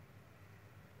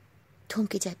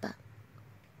 থমকে যায় পা।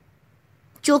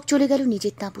 চোখ চলে গেল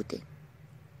নিজের তাঁবুতে।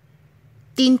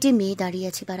 3টে মেয়ে দাঁড়িয়ে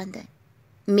আছে বারান্দায়।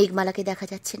 মেঘমালাকে দেখা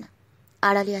যাচ্ছে না,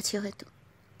 আড়ালে আছে হয়তো।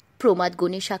 প্রমাদ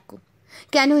গণে সাক্ষ্য,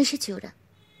 কেন এসেছে ওরা?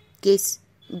 কেস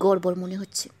গড়বড় মনে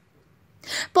হচ্ছে।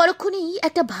 পরক্ষণেই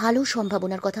একটা ভালো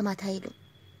সম্ভাবনার কথা মাথায় এলো।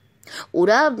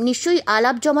 ওরা নিশ্চয়ই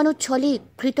আলাপ জমানোর ছলে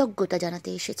কৃতজ্ঞতা জানাতে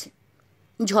এসেছে।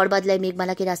 ঝড় বাদলায়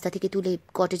মেঘমালাকে রাস্তা থেকে তুলে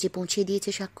কটেজে পৌঁছে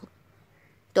দিয়েছে সাক্ষ্য।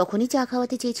 তখনই চা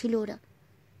খাওয়াতে চেয়েছিল ওরা,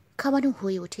 খাওয়ানো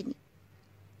হয়ে ওঠেনি।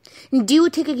 ডিউ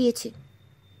থেকে গিয়েছে,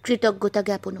 কৃতজ্ঞতা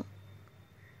জ্ঞাপনও।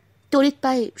 তড়িৎ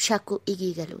পায়ে সাক্ষ্য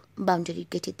এগিয়ে গেল বাউন্ডারির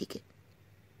গেটের দিকে।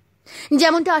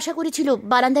 যেমনটা আশা করেছিল,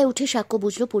 বারান্দায় উঠে সাক্ষ্য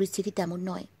বুঝল পরিস্থিতি তেমন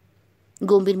নয়।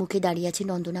 গম্ভীর মুখে দাঁড়িয়ে আছে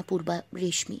নন্দনা, পূর্বা,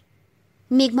 রেশমি।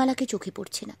 মেঘমালাকে চোখে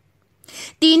পড়ছে না।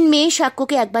 3 মেয়ে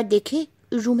সাক্ষ্যকে একবার দেখে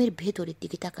রুমের ভেতরের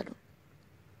দিকে তাকালো।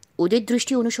 ওদের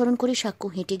দৃষ্টি অনুসরণ করে সাক্ষ্য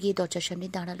হেঁটে গিয়ে দরজার সামনে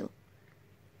দাঁড়ালো।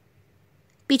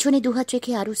 পিছনে দুহাত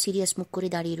রেখে আরো সিরিয়াস মুখ করে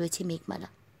দাঁড়িয়ে রয়েছে মেঘমালা।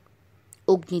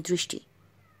 অগ্নিদৃষ্টি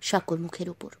সাক্ষ্যর মুখের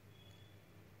উপর।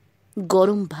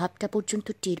 গরম ভাবটা পর্যন্ত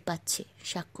টের পাচ্ছে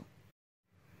সাক্ষ্য,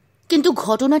 কিন্তু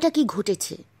ঘটনাটা কি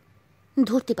ঘটেছে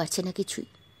ধরতে পারছে না কিছুই।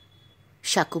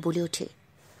 সাক্ষ্য বলে ওঠে,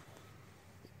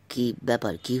 কি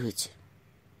ব্যাপার, কি হয়েছে?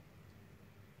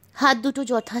 হাত দুটো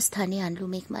যথাস্থানে আনলো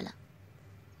মেঘমালা।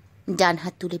 ডান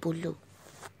হাত তুলে বলল,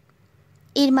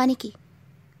 এর মানে কি?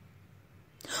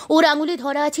 ওর আঙুলে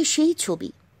ধরা আছে সেই ছবি,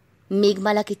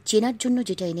 মেঘমালাকে চেনার জন্য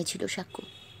যেটা এনেছিল সাক্ষ্য।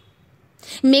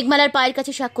 মেঘমালার পায়ের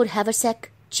কাছে সাক্ষ্যর হ্যাভারস্যাক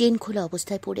চেন খোলা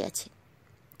অবস্থায় পড়ে আছে।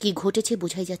 কি ঘটেছে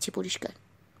বোঝাই যাচ্ছে পরিষ্কার।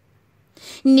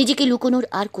 নিজেকে লুকোনোর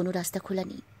আর কোনো রাস্তা খোলা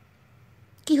নেই।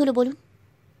 কি হলো বলুন?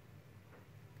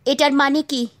 এটার মানে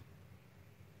কি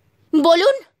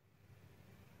বলুন?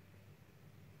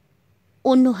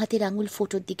 অন্য হাতের আঙুল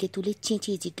ফোটোর দিকে তুলে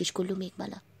চেঁচিয়ে জিজ্ঞেস করল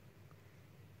মেঘমালা।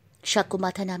 সাক্ষ্য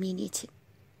মাথা নামিয়ে নিয়েছে।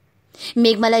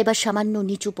 মেঘমালা এবার সামান্য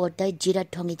নিচু পর্দায় জেরার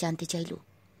ঢঙে জানতে চাইল,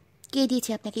 কে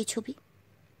দিয়েছে আপনাকে এই ছবি?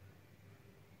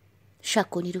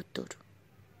 সাক্ষ্য নিরুত্তর।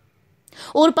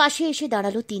 ওর পাশে এসে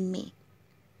দাঁড়ালো 3 মেয়ে।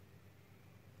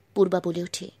 পূর্বা বলে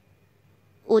ওঠে,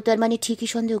 ও তার মানে ঠিকই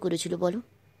সন্দেহ করেছিল বলো?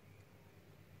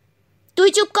 তুই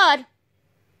চুপ কর,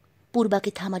 পূর্বাকে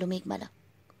থামালো মেঘমালা।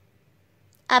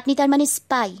 আপনি তার মানে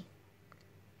স্পাই?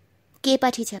 কে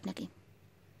পাঠিয়েছে আপনাকে,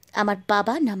 আমার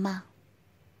বাবা না মা?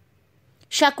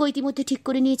 সাক্ষ্য ইতিমধ্যে ঠিক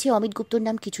করে নিয়েছে অমিত গুপ্তর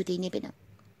নাম কিছুতেই নেবে না।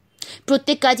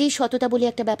 প্রত্যেক কাজেই সততা বলে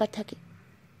একটা ব্যাপার থাকে।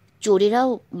 চোরেরাও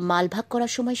মালভাগ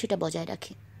করার সময় সেটা বজায়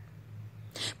রাখে।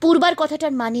 পূর্বার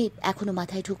কথাটার মানে এখনো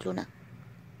মাথায় ঢুকল না।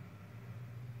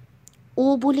 ও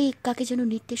বলে কাকে যেন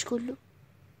নির্দেশ করল।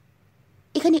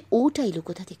 এখানে ওটা এলো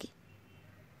কোথা থেকে?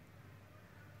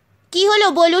 কি হলো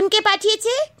বলুন, কে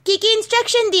পাঠিয়েছে, কি কি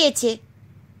ইনস্ট্রাকশন দিয়েছে?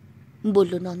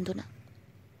 বলল নন্দনা।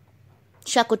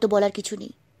 সাক্ষ্যর তো বলার কিছু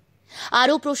নেই,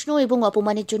 আরও প্রশ্ন এবং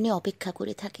অপমানের জন্য অপেক্ষা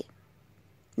করে থাকে।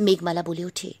 মেঘমালা বলে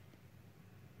ওঠে,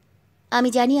 আমি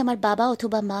জানি আমার বাবা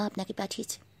অথবা মা আপনাকে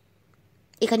পাঠিয়েছে।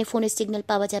 এখানে ফোনের সিগন্যাল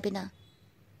পাওয়া যাবে না,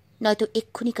 নয়তো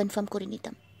এক্ষুনি কনফার্ম করে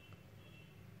নিতাম।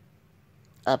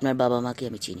 আপনার বাবা মাকে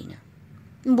আমি চিনি না,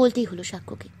 বলতেই হলো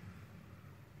সাক্ষ্যকে।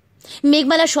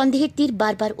 মেঘমালার সন্দেহের তীর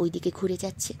বারবার ওইদিকে ঘুরে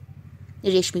যাচ্ছে।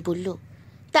 রেশমি বলল,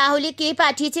 তাহলে কে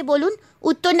পাঠিয়েছে বলুন?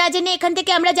 উত্তর না জেনে এখান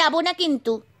থেকে আমরা যাব না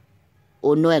কিন্তু।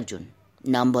 অন্য একজন,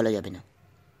 নাম বলা যাবে না।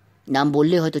 নাম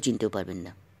বললে হয়তো চিনতেও পারবেন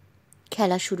না।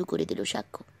 খেলা শুরু করে দিল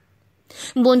সাক্ষ্য।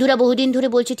 বন্ধুরা বহুদিন ধরে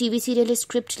বলছে টিভি সিরিয়ালের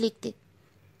স্ক্রিপ্ট লিখতে,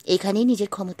 এখানেই নিজের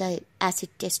ক্ষমতায়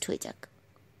অ্যাসিড টেস্ট হয়ে যাক।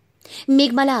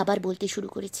 মেঘমালা আবার বলতে শুরু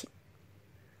করেছে,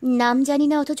 নাম জানি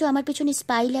না অথচ আমার পেছনে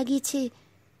স্পাই লাগিয়েছে।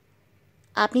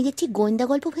 আপনি দেখছি গোয়েন্দা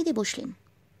গল্প ভেদে বসলেন।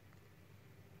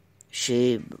 সে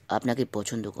আপনাকে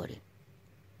পছন্দ করে।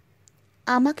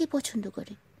 আমাকে পছন্দ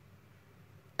করে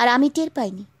আর আমি টের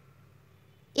পাইনি?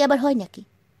 এ আবার হয় নাকি?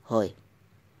 হয়।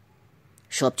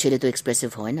 সব ছেলে তো এক্সপ্রেসিভ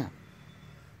হয় না।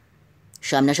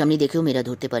 সামনাসামনি দেখেও মেয়েরা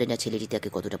ধরতে পারে না ছেলেটি তাকে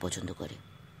কতটা পছন্দ করে।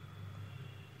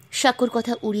 সাক্ষ্যর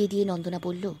কথা উড়িয়ে দিয়ে নন্দনা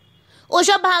বলল,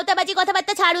 ওসব ভাওতাবাজি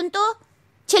কথাবার্তা ছাড়ুন তো,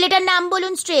 ছেলেটার নাম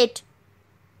বলুন স্ট্রেট।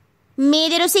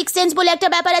 মেয়েদেরও সিক্স সেন্স বলে একটা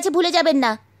ব্যাপার আছে, ভুলে যাবেন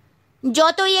না।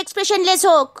 যতই এক্সপ্রেশনলেস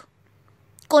হোক,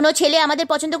 কোনো ছেলে আমাদের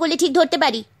পছন্দ করলে ঠিক ধরতে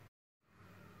পারি।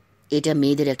 এটা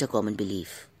মেয়েদের একটা কমন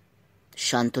বিলিফ।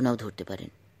 শান্তনাও ধরতে পারেন।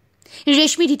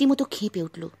 রেশমি রীতিমতো খেপে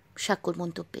উঠল সাক্ষ্যর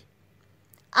মন্তব্যে।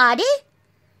 আরে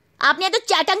আপনি এত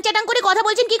চ্যাটাং চ্যাটাং করে কথা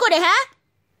বলছেন কি করে? হ্যাঁ,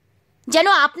 যেন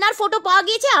আপনার ফটো পাওয়া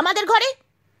গিয়েছে আমাদের ঘরে।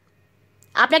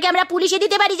 আপনাকে আমরা পুলিশে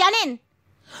দিতে পারি জানেন?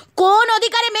 কোন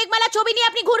অধিকারে মেঘমালা ছবি নিয়ে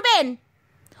আপনি ঘুরবেন?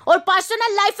 ওর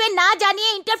পার্সোনাল লাইফে না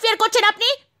জানিয়ে ইন্টারফেয়ার করছেন আপনি।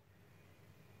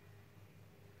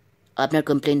 আপনার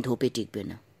কমপ্লেন ধোপে টিকবে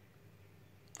না।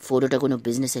 ফটোটা কোনো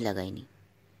বিজনেসে লাগাইনি।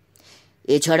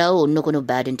 এছাড়াও অন্য কোনো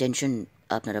ব্যাড ইন্টেনশন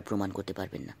আপনারা প্রমাণ করতে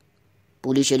পারবেন না।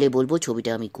 পুলিশ এলে বলবো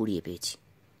ছবিটা আমি কুড়িয়ে পেয়েছি।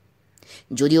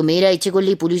 যদিও মেয়েরা ইচ্ছে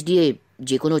করলেই পুলিশ দিয়ে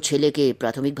যে কোনো ছেলেকে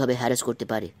প্রাথমিকভাবে হ্যারাস করতে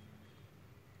পারে।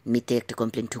 মিথ্যে একটা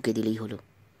কমপ্লেন ঠুকে দিলেই হলো।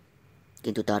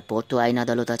 কিন্তু তারপর তো আইন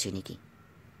আদালত আছে নাকি,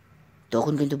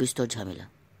 তখন কিন্তু বিস্তর ঝামেলা।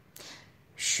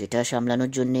 সেটা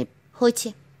সামলানোর জন্যে হয়েছে,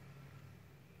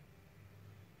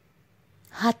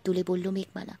 হাত তুলে বলল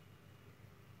মেঘমালা।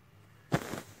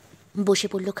 বসে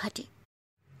পড়ল খাটে।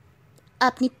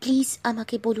 আপনি প্লিজ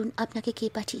আমাকে বলুন আপনাকে কে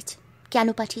পাঠিয়েছে, কেন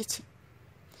পাঠিয়েছে?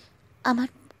 আমার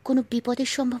কোনো বিপদের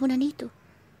সম্ভাবনা নেই তো?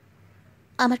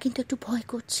 আমার কিন্তু একটু ভয়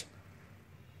করছে।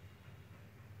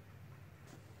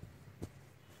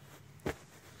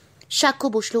 সাক্ষ্য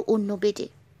বসল অন্য বেডে,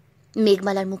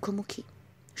 মেঘমালার মুখোমুখি।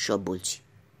 সব বলছি।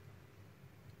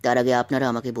 তার আগে আপনারা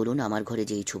আমাকে বলুন, আমার ঘরে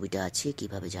যে এই ছবিটা আছে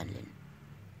কিভাবে জানলেন?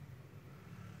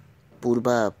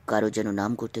 পূর্বা কারো যেন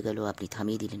নাম করতে গেল, আপনি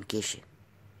থামিয়ে দিলেন। কে সে?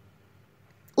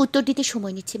 উত্তর দিতে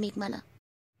সময় নিচ্ছে মেঘমালা।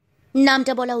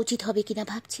 নামটা বলা উচিত হবে কিনা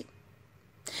ভাবছে।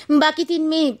 বাকি তিন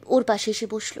মেয়ে ওর পাশে এসে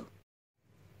বসল।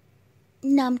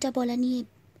 নামটা বলা নিয়ে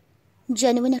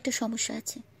জেনুইন একটা সমস্যা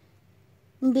আছে।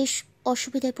 বেশ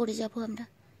অসুবিধায় পড়ে যাব আমরা,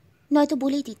 নয়তো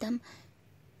বলেই দিতাম।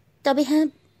 তবে হ্যাঁ,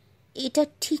 এটা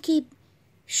ঠিকই,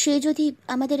 সে যদি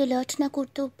আমাদের অ্যালার্ট না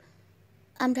করতো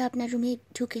আমরা আপনার রুমে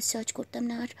ঢুকে সার্চ করতাম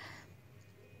না। আর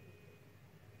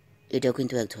এটাও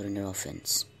কিন্তু এক ধরনের অফেন্স।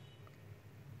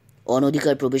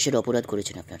 অনধিকার প্রবেশের অপরাধ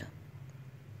করেছেন আপনারা।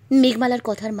 মেঘমালার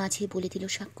কথার মাঝে বলে দিল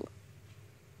সাক্ষ্য।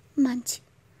 মানছি,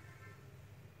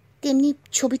 তেমনি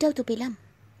ছবিটাও তো পেলাম।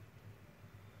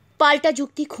 পাল্টা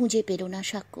যুক্তি খুঁজে পেল না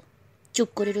সাক্ষ্য, চুপ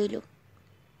করে রইল।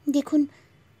 দেখুন,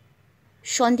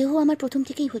 সন্দেহ আমার প্রথম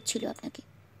থেকেই হচ্ছিল আপনাকে,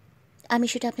 আমি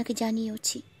সেটা আপনাকে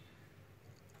জানিয়েওছি।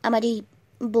 আমার এই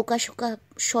বোকাশোকা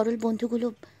সরল বন্ধুগুলো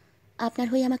আপনার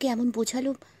হয়ে আমাকে এমন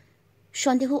বোঝালো,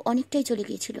 সন্দেহ অনেকটাই চলে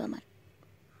গিয়েছিল আমার।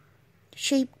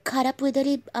 সেই খারাপ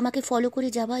ওয়েদারে আমাকে ফলো করে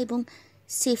যাওয়া এবং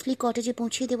সেফলি কটেজে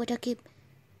পৌঁছে দেওয়াটাকে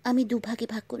আমি দুভাগে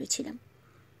ভাগ করেছিলাম।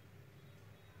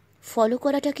 ফলো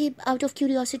করাটাকে আউট অফ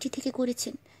কিউরিওসিটি থেকে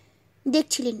করেছেন,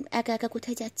 দেখছিলেন একা একা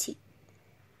কোথায় যাচ্ছি।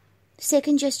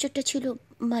 সেকেন্ড জেস্টারটা ছিল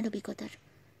মানবিকতার।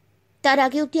 তার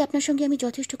আগে অবধি আপনার সঙ্গে আমি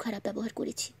যথেষ্ট খারাপ ব্যবহার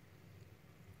করেছি,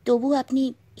 তবু আপনি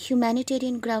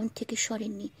হিউম্যানিটেরিয়ান গ্রাউন্ড থেকে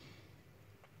সরেননি।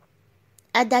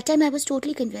 At that time I was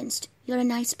totally convinced you R a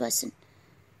nice person.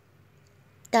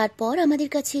 তারপর আমাদের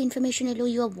কাছে ইনফরমেশন এলো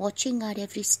you are watching R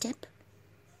every step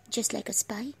just like a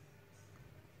spy.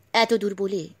 এত দূর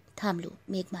বলে থামল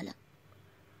মেঘমালা।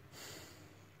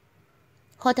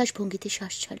 হতাশ ভঙ্গিতে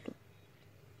শ্বাস ছাড়ল।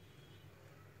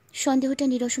 সন্দেহটা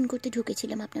নিরসন করতে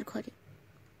ঢুকেছিলাম আপনার ঘরে।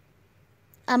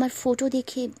 আমার ফটো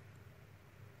দেখে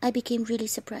আই বিকেম রিয়েলি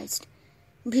সারপ্রাইজড।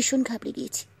 ভীষণ ঘাবড়ে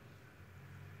গিয়েছি।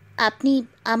 আপনি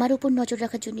আমার ওপর নজর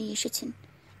রাখার জন্যই এসেছেন।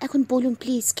 এখন বলুন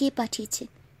প্লিজ, কে পাঠিয়েছে,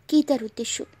 কী তার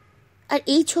উদ্দেশ্য? আর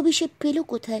এই ছবি সে পেল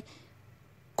কোথায়,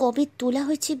 কবে তোলা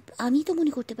হয়েছে আমি তো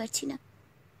মনে করতে পারছি না।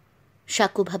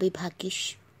 সাক্ষ্য ভাবে ভাগ্যিস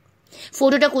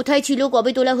ফটোটা কোথায় ছিল,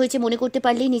 কবে তোলা হয়েছে মনে করতে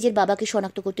পারলেই নিজের বাবাকে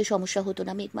শনাক্ত করতে সমস্যা হতো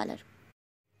না মেঘমালার।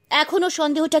 এখনও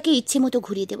সন্দেহটাকে ইচ্ছে মতো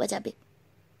ঘুরিয়ে দেওয়া যাবে।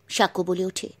 সাক্ষ্য বলে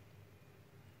ওঠে,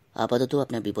 আপাতত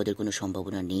আপনার বিপদের কোনো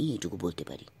সম্ভাবনা নেই, এটুকু বলতে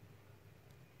পারি।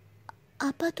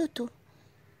 আপাতত?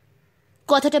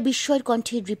 কথাটা বিস্ময়ের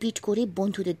কণ্ঠে রিপিট করে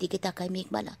বন্ধুদের দিকে তাকায়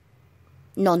মেঘমালা।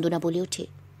 নন্দনা বলে ওঠে,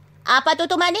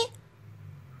 আপাতত মানে?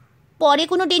 পরে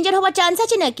কোনো ডেঞ্জার হওয়ার চান্স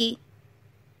আছে নাকি?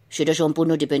 সেটা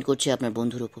সম্পূর্ণ ডিপেন্ড করছে আপনার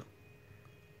বন্ধুর ওপর।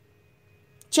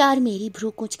 চার মেয়েরই ভ্রু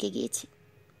কুঁচকে গিয়েছে।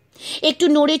 একটু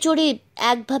নড়ে চড়ে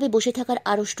একভাবে বসে থাকার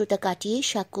আড়ষ্টতা কাটিয়ে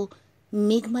সাক্ষ্য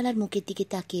মেঘমালার মুখের দিকে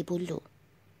তাকিয়ে বলল,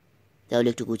 তাহলে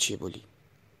একটু গুছিয়ে বলি।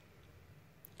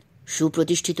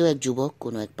 সুপ্রতিষ্ঠিত এক যুবক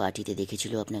কোনো এক পার্টিতে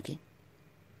দেখেছিল আপনাকে,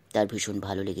 তার ভীষণ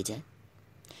ভালো লেগে যায়,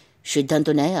 সিদ্ধান্ত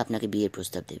নেয় আপনাকে বিয়ের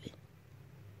প্রস্তাব দেবে।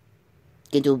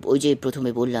 কিন্তু ওই যে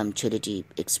প্রথমে বললাম ছেলেটি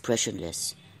এক্সপ্রেশনলেস,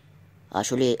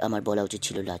 আসলে আমার বলা উচিত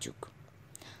ছিল লাজুক।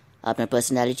 আপনার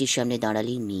পার্সোনালিটির সামনে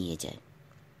দাঁড়ালেই মিয়ে যায়।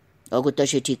 অগত্যা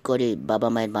সে ঠিক করে বাবা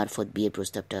মায়ের মারফত বিয়ের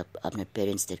প্রস্তাবটা আপনার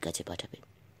প্যারেন্টসদের কাছে পাঠাবে।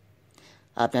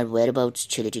 আপনার ওয়্যারঅ্যাবাউটস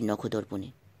ছেলেটির নখদর্পণে।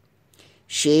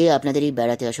 সে আপনাদের এই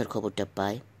বেড়াতে আসার খবরটা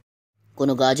পায়।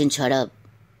 কোনো গার্জেন ছাড়া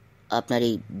আপনার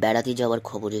এই বেড়াতে যাওয়ার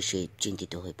খবরে সে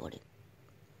চিন্তিত হয়ে পড়ে।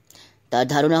 তার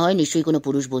ধারণা হয় নিশ্চয়ই কোনো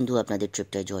পুরুষ বন্ধু আপনাদের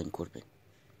ট্রিপটায় জয়েন করবে।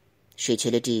 সেই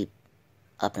ছেলেটি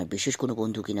আপনার বিশেষ কোনো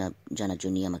বন্ধু কিনা জানার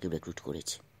জন্যই আমাকে রিক্রুট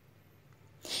করেছে।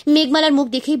 মেঘমালার মুখ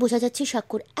দেখেই বোঝা যাচ্ছে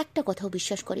সাক্ষর একটা কথাও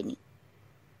বিশ্বাস করেনি।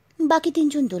 বাকি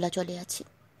তিনজন দোলাচলে আছে।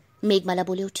 মেঘমালা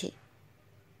বলে ওঠে,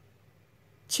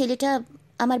 ছেলেটা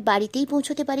আমার বাড়িতেই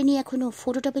পৌঁছতে পারেনি এখনো,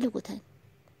 ফটোটা পেল কোথায়?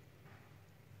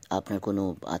 আপনার কোনো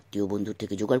আত্মীয় বন্ধুর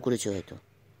থেকে জোগাড় করেছে হয়তো,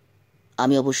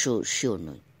 আমি অবশ্য শিওর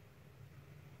নই।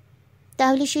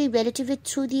 তাহলে সেই রিলেটিভের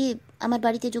থ্রু দিয়ে আমার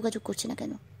বাড়িতে যোগাযোগ করছে না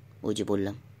কেন? ওই যে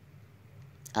বললাম,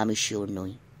 আমি শিওর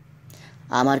নই।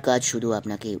 আমার কাজ শুধু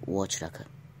আপনাকে ওয়াচ রাখা,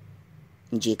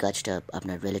 যে কাজটা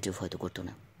আপনার রিলেটিভ হয়তো করতো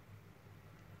না।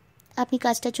 আপনি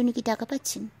কাজটার জন্য কি টাকা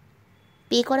পাচ্ছেন?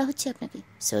 পে করা হচ্ছে আপনাকে?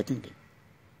 সার্টেনলি,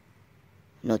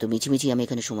 নয়তো মিছিমিছি আমি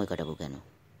এখানে সময় কাটাবো কেন?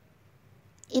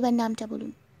 এবার নামটা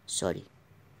বলুন। সরি,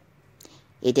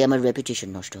 এতে আমার রেপুটেশন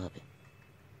নষ্ট হবে।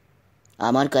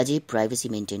 আমার কাজে প্রাইভেসি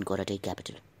মেনটেন করাটাই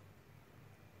ক্যাপিটাল।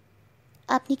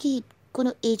 আপনি কি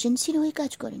কোনো এজেন্সির হয়ে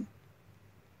কাজ করেন?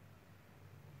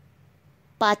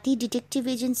 পাতি ডিটেকটিভ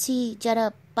এজেন্সি, যারা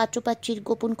পাত্রপাত্রীর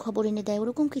গোপন খবর এনে দেয়,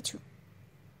 ওরকম কিছু?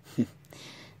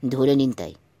 ধরে নিন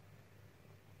তাই।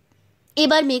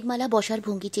 এবার মেঘমালা বসার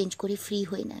ভঙ্গি চেঞ্জ করে ফ্রি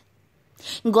হয়ে নেয়।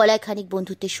 গলায় খানিক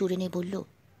বন্ধুত্বের সুর এনে বলল,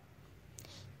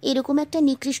 এরকম একটা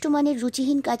নিকৃষ্ট মানের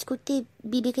রুচিহীন কাজ করতে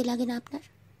বিবেকে লাগে না আপনার?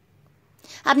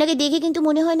 আপনাকে দেখে কিন্তু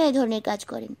মনে হয় না এই ধরনের কাজ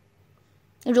করেন।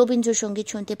 রবীন্দ্রসঙ্গীত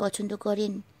শুনতে পছন্দ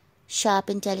করেন, শার্প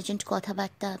ইন্টেলিজেন্ট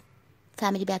কথাবার্তা,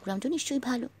 ফ্যামিলি ব্যাকগ্রাউন্ডও নিশ্চয়ই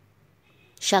ভালো।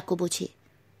 সাক্ষ্য বোঝে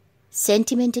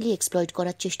সেন্টিমেন্টালি এক্সপ্লয়েট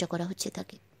করার চেষ্টা করা হচ্ছে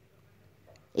তাকে।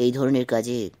 এই ধরনের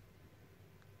কাজে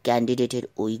ক্যান্ডিডেটের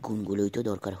ওই গুণগুলোই তো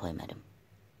দরকার হয় ম্যাডাম।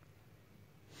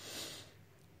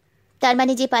 তার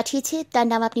মানে যে পাঠিয়েছে তার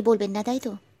নাম আপনি বলবেন না, তাই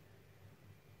তো?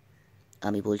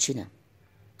 আমি বলছি না,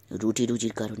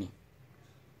 রুজির কারণে।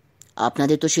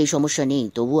 আপনাদের তো সেই সমস্যা নেই,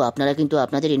 তবু আপনারা কিন্তু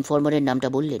আপনাদের ইনফর্মারের নামটা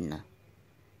বললেন না।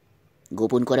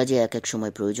 গোপন করা যে এক এক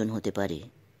সময় প্রয়োজন হতে পারে,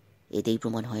 এতেই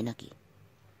প্রমাণ হয় নাকি?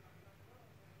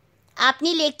 আপনি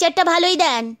লেকচারটা ভালোই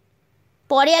দেন,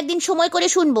 পরে একদিন সময় করে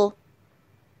শুনবো।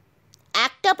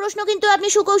 একটা প্রশ্ন কিন্তু আপনি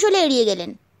সুকৌশলে এড়িয়ে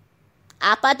গেলেন।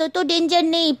 আপাতত ডেঞ্জার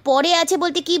নেই, পরে আছে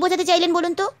বলতে কি বোঝাতে চাইলেন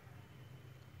বলুন তো?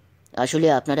 আসলে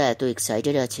আপনারা এত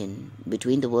এক্সাইটেড আছেন,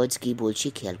 বিটুইন দ্য ওয়ার্ডস কি বলছি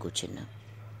খেয়াল করছেন না।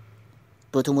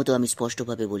 প্রথমত আমি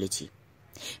স্পষ্টভাবে বলেছি,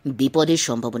 বিপদের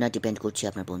সম্ভাবনা ডিপেন্ড করছে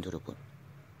আপনার বন্ধুর ওপর।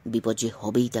 বিপদ যে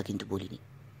হবেই তা কিন্তু বলিনি।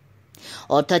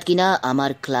 অর্থাৎ কিনা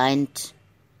আমার ক্লায়েন্ট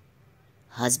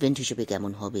হাজব্যান্ড হিসেবে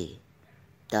কেমন হবে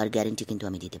তার গ্যারেন্টি কিন্তু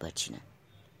আমি দিতে পারছি না।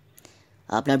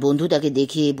 আপনার বন্ধু তাকে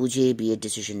দেখে বুঝে বিয়ের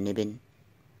ডিসিশন নেবেন।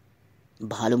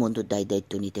 ভালো মন্দর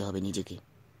দায়িত্ব নিতে হবে নিজেকে।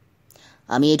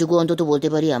 আমি এটুকু অন্তত বলতে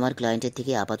পারি, আমার ক্লায়েন্টের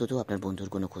থেকে আপাতত আপনার বন্ধুর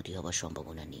কোনো ক্ষতি হওয়ার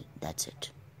সম্ভাবনা নেই। That's it.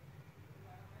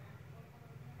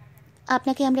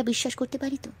 আপনাকে আমরা বিশ্বাস করতে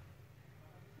পারি তো?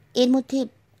 এর মধ্যে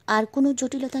আর কোনো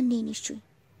জটিলতা নেই নিশ্চয়ই?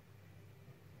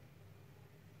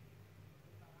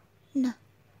 না,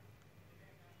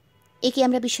 একে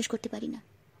আমরা বিশ্বাস করতে পারি না।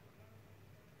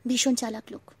 ভীষণ চালাক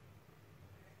লোক।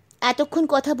 এতক্ষণ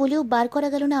কথা বলেও বার করা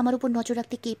গেল না আমার উপর নজর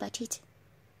রাখতে কে পাঠিয়েছে।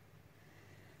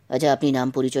 আচ্ছা, আপনি নাম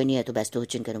পরিচয় নিয়ে এত ব্যস্ত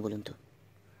হচ্ছেন কেন বলুন তো?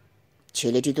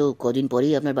 ছেলেটি তো কদিন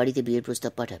পরেই আপনার বাড়িতে বিয়ের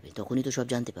প্রস্তাব পাঠাবে, তখনই তো সব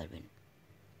জানতে পারবেন।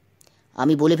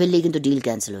 আমি বলে ফেললেই কিন্তু ডিল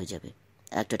ক্যান্সেল হয়ে যাবে,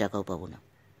 একটা টাকাও পাবো না।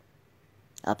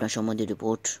 আপনার সম্বন্ধে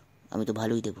রিপোর্ট আমি তো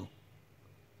ভালোই দেব।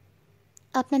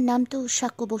 আপনার নাম তো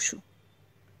সাক্ষ্য বসু।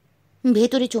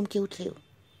 ভেতরে চমকে উঠলেও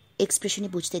এক্সপ্রেশনে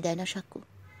বুঝতে দেয় না সাক্ষ্য।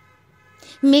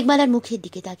 মেঘমালার মুখের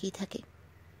দিকে তাকিয়ে থাকে।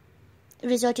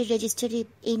 রিসর্টের রেজিস্টারে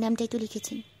এই নামটাই তো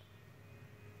লিখেছেন।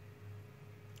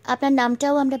 আপনার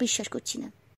নামটাও আমরা বিশ্বাস করছি না।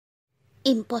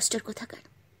 ইম্পস্টার কোথাকার।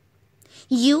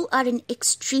 You R N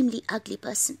extremely ugly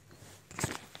person.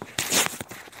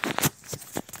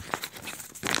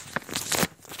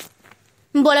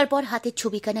 বলার পর হাতের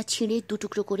ছবিখানা ছিঁড়ে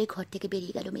দুটুকরো করে ঘর থেকে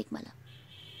বেরিয়ে গেল মেঘমালা।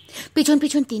 পিছন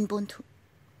পিছন 3 বন্ধু।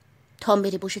 থম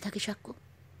মেরে বসে থাকে সাক্ষ্য।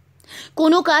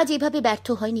 কোনো কাজ এভাবে ব্যর্থ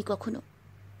হয়নি কখনো,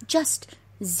 জাস্ট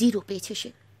 0 পেয়েছে সে।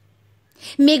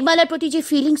 মেঘমালার প্রতি যে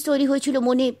ফিলিংস তৈরি হয়েছিল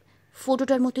মনে,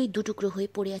 ফটোটার মতোই দুটুকরো হয়ে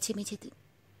পড়ে আছে মেঝেতে।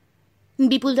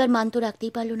 বিপুলদার মান তো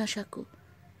রাখতেই পারল না সাক্ষ্য,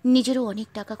 নিজেরও অনেক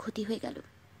টাকা ক্ষতি হয়ে গেল।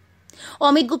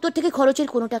 অমিত গুপ্তর থেকে খরচের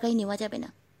কোনো টাকাই নেওয়া যাবে না।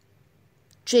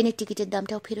 ট্রেনের টিকিটের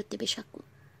দামটাও ফেরত দেবে সাক্ষ্য।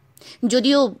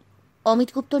 যদিও অমিত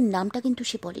গুপ্তর নামটা কিন্তু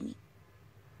সে বলেনি।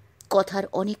 কথার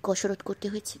অনেক কসরত করতে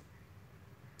হয়েছে।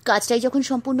 কাজটাই যখন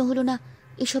সম্পূর্ণ হলো না,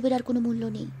 এসবের আর কোনো মূল্য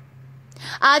নেই।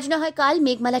 আজ না হয় কাল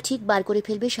মেঘমালা ঠিক বার করে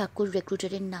ফেলবে সাক্ষ্যর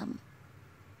রিক্রুটারের নাম।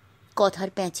 কথার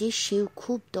প্যাঁচে সেও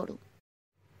খুব দড়।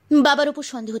 বাবার ওপর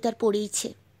সন্দেহ তার পড়েইছে।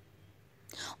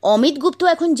 অমিত গুপ্ত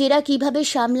এখন জেরা কিভাবে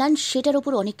সামলান সেটার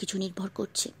ওপর অনেক কিছু নির্ভর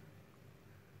করছে।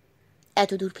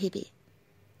 এতদূর ভেবে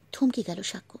থমকে গেল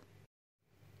সাক্ষ্য।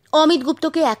 অমিত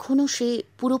গুপ্তকে এখনো সে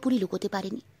পুরোপুরি লুকোতে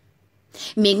পারেনি।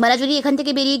 মেঘমালা যদি এখান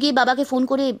থেকে বেরিয়ে গিয়ে বাবাকে ফোন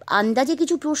করে আন্দাজে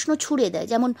কিছু প্রশ্ন ছুড়ে দেয়,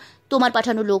 যেমন তোমার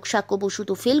পাঠানো লোক সাক্ষ্য বসু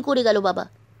তো ফেল করে গেল বাবা,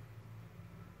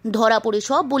 ধরা পড়ে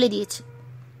সব বলে দিয়েছে,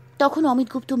 তখন অমিত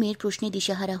গুপ্ত মেয়ের প্রশ্নে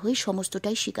দিশেহারা হয়ে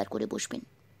সমস্তটাই স্বীকার করে বসবেন।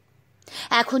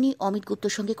 এখনই অমিত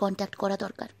গুপ্তর সঙ্গে কন্ট্যাক্ট করা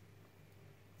দরকার।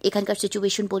 এখানকার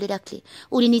সিচুয়েশন বলে রাখলে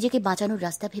উনি নিজেকে বাঁচানোর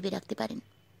রাস্তা ভেবে রাখতে পারেন।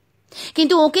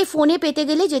 কিন্তু ওকে ফোনে পেতে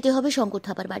গেলে যেতে হবে শঙ্কর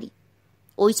থাপার বাড়ি।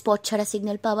 ওই স্পট ছাড়া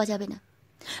সিগন্যাল পাওয়া যাবে না।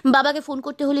 বাবাকে ফোন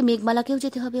করতে হলে মেঘমালাকেও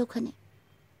যেতে হবে ওখানে।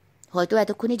 হয়তো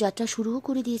এতক্ষণে যাত্রা শুরুও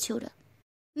করে দিয়েছে ওরা।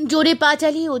 জোরে পা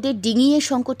চালিয়ে ওদের ডিঙিয়ে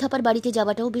শঙ্কর থাপার বাড়িতে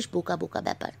যাওয়াটাও বেশ বোকা বোকা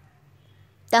ব্যাপার।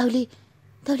 তাহলে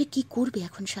তাহলে কি করবে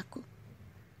এখন সাক্ষ্য?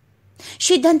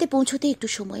 সিদ্ধান্তে পৌঁছতে একটু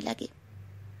সময় লাগে।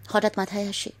 হঠাৎ মাথায়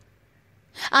আসে,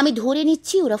 আমি ধরে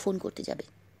নিচ্ছি ওরা ফোন করতে যাবে।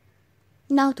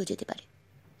 নাও তো যেতে পারে।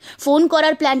 ফোন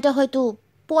করার প্ল্যানটা হয়তো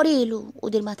পরে এলো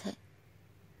ওদের মাথায়।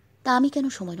 তা আমি কেন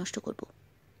সময় নষ্ট করব?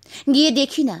 গিয়ে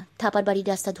দেখি না থাপার বাড়ির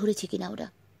রাস্তা ধরেছে কিনা ওরা।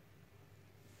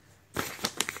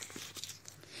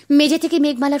 মেঝে থেকে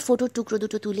মেঘমালার ফটোর টুকরো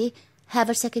দুটো তুলে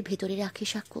হ্যাভারস্যাকের ভেতরে রাখে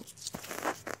সাক্ষ্য।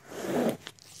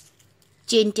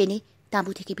 চেন টেনে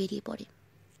তাঁবু থেকে বেরিয়ে পড়ে।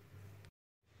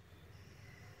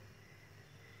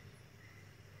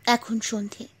 এখন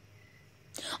সন্ধে।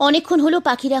 অনেকক্ষণ হলো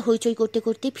পাখিরা হইচই করতে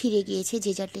করতে ফিরে গিয়েছে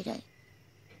যে যার ডেরায়।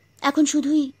 এখন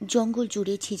শুধুই জঙ্গল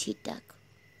জুড়ে ঝিঝির ডাক।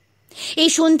 এই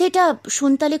সন্ধেটা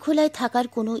সুনতালে খোলায় থাকার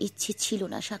কোনো ইচ্ছে ছিল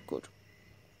না সাক্ষ্যর।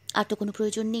 আর তো কোনো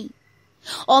প্রয়োজন নেই।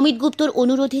 অমিত গুপ্তর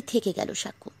অনুরোধে থেকে গেল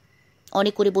সাক্ষ্য।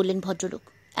 অনেক করে বললেন ভদ্রলোক,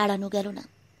 এড়ানো গেল না।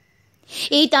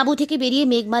 এই তাঁবু থেকে বেরিয়ে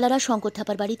মেঘমালারা শঙ্কর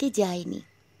থাপার বাড়িতে যায়নি।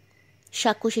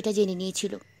 সাক্ষ্য সেটা জেনে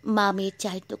নিয়েছিল মা মেয়ের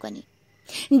চায়ের দোকানে।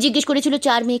 জিজ্ঞেস করেছিল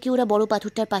 4 মেয়েকে ওরা বড়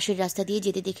পাথরটার পাশের রাস্তা দিয়ে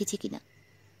যেতে দেখেছে কিনা।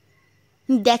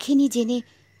 দেখেনি জেনে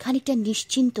খানিকটা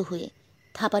নিশ্চিন্ত হয়ে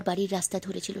থাপার বাড়ির রাস্তা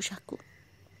ধরেছিল সাক্ষ্য।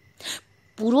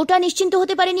 পুরোটা নিশ্চিন্ত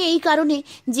হতে পারেনি এই কারণে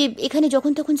যে এখানে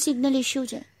যখন তখন সিগন্যাল এসেও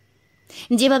যায়।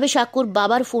 যেভাবে সাক্ষ্যর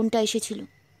বাবার ফোনটা এসেছিল,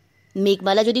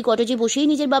 মেঘমালা যদি কটেজে বসেই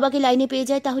নিজের বাবাকে লাইনে পেয়ে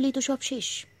যায় তাহলেই তো সব শেষ।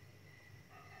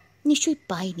 নিশ্চয়ই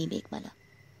পায়নি মেঘমালা।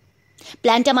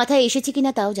 প্ল্যানটা মাথায় এসেছে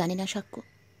কিনা তাও জানে না সাক্ষ্য।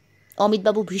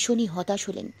 অমিতবাবু ভীষণই হতাশ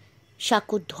হলেন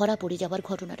সাক্ষ্যর ধরা পড়ে যাবার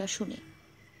ঘটনাটা শুনে।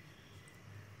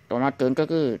 তোমার টেন্টে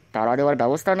কি তালা দেওয়ার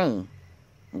ব্যবস্থা নেই?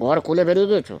 ঘর খুলে বেরিয়ে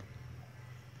গিয়েছো?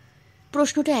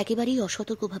 প্রশ্নটা একেবারেই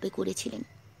অসতর্কভাবে করেছিলেন।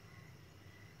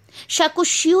 সাক্ষ্য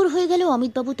শিওর হয়ে গেল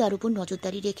অমিতবাবু তার উপর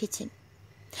নজরদারি রেখেছেন।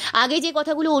 আগে যে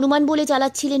কথাগুলো অনুমান বলে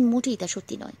চালাচ্ছিলেন মোটেই তা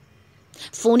সত্যি নয়।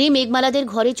 ফোনে মেঘমালাদের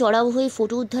ঘরে চড়াও হয়ে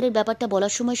ফটো উদ্ধারের ব্যাপারটা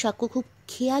বলার সময় সাক্ষ্য খুব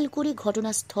খেয়াল করে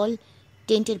ঘটনাস্থল,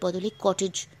 টেন্টের বদলে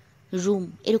কটেজ, রুম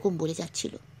এরকম বলে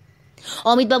যাচ্ছিল।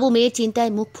 অমিতবাবু মেয়ের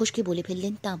চিন্তায় মুখ ফসকে বলে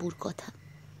ফেললেন তাঁবুর কথা।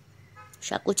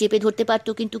 সাক্ষ্য চেপে ধরতে পারত,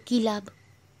 কিন্তু কি লাভ?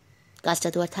 কাজটা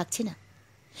তো আর থাকছে না।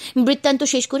 বৃত্তান্ত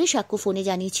শেষ করে সাক্ষ্য ফোনে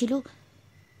জানিয়েছিল,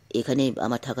 এখানে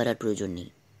আমার থাকার আর প্রয়োজন নেই,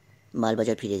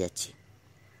 মালবাজার ফিরে যাচ্ছি।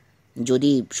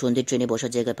 যদি সন্ধ্যের ট্রেনে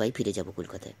বসার জায়গা পাই ফিরে যাব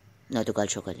কলকাতায়, নয়তো কাল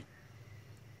সকালে।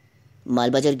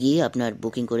 মালবাজার গিয়ে আপনার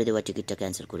বুকিং করে দেওয়া টিকিটটা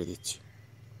ক্যান্সেল করে দিচ্ছি।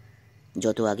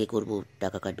 যত আগে করব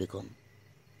টাকা কাটবে কম।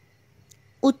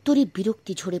 উত্তরে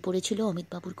বিরক্তি ঝরে পড়েছিল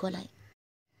অমিতবাবুর গলায়।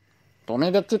 তুমি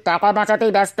দেখছি টাকা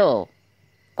বাঁচাতেই ব্যস্ত।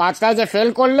 কাজটায় যে ফেল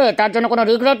করলে তার জন্য কোনো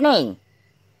রিগ্রেট নেই?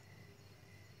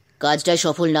 কাজটায়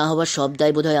সফল না হওয়ার সব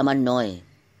দায় বোধহয় আমার নয়।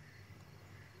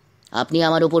 আপনি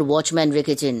আমার ওপর ওয়াচম্যান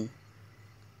রেখেছেন,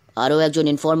 আরও একজন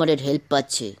ইনফরমারের হেল্প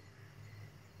পাচ্ছে।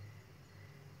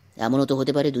 এমনও তো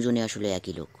হতে পারে দুজনে আসলে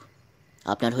একই লোক,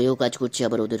 আপনার হয়েও কাজ করছে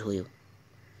আবার ওদের হয়েও।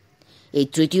 এই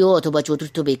তৃতীয় অথবা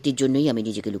চতুর্থ ব্যক্তির জন্যই আমি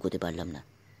নিজেকে লুকোতে পারলাম না।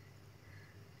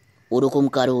 ওরকম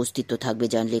কারো অস্তিত্ব থাকবে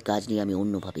জানলে কাজ নিয়ে আমি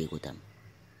অন্যভাবে এগোতাম।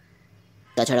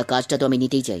 তাছাড়া কাজটা তো আমি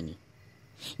নিতেই চাইনি।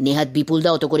 নেহাত বিপুলদা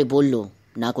অত করে বলল,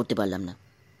 না করতে পারলাম না।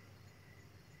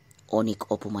 অনেক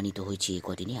অপমানিত হয়েছি এ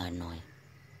কদিনে, আর নয়।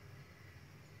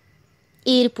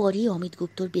 এরপরই অমিত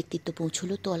গুপ্তর ব্যক্তিত্ব পৌঁছল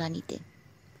তলানিতে।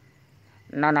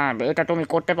 না না, এটা তুমি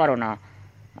করতে পারো না,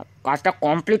 কাজটা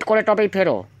কমপ্লিট করে তবেই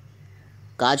ফেরো।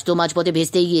 কাজ তো মাঝপথে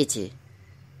ভেস্তেই গিয়েছে,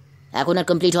 এখন আর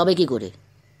কমপ্লিট হবে কি করে?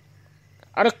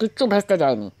 আরে কিচ্ছু ভেস্তে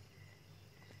যায়নি,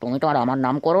 তুমি তো আর আমার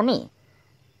নাম করোনি,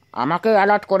 আমাকে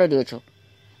অ্যালার্ট করে দিয়েছো।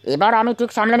 এবার আমি ঠিক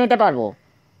সামলে নিতে পারবো।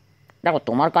 দেখো,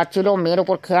 তোমার কাজ ছিল মেয়ের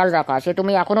ওপর খেয়াল রাখা, সে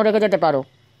তুমি এখনও রেখে যেতে পারো।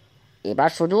 এবার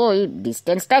শুধু ওই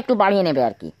ডিস্টেন্সটা একটু বাড়িয়ে নেবে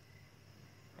আর কি।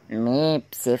 মেয়ে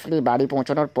সেফলি বাড়ি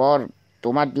পৌঁছানোর পর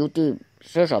তোমার ডিউটি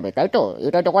শেষ হবে, তাই তো?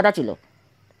 এটাই তো কথা ছিল।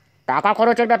 টাকা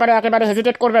খরচের ব্যাপারে একেবারে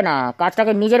হেজিটেট করবে না,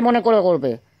 কাজটাকে নিজের মনে করে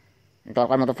করবে।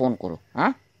 দরকার মতো ফোন করো।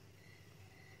 হ্যাঁ?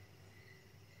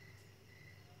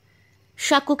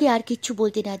 সাক্ষ্যকে আর কিচ্ছু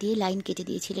বলতে না দিয়ে লাইন কেটে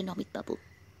দিয়েছিলেন অমিতবাবু।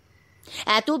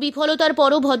 এত বিফলতার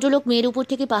পরও ভদ্রলোক মেয়ের উপর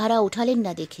থেকে পাহারা ওঠালেন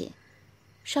না দেখে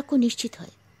সাক্ষ্য নিশ্চিত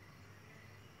হয়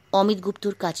অমিত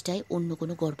গুপ্তর কাজটায় অন্য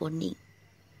কোনো গড়বড় নেই।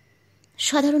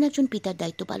 সাধারণ একজন পিতার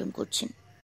দায়িত্ব পালন করছেন,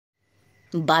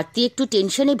 বাড়তি একটু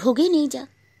টেনশনে ভোগে নেই যা।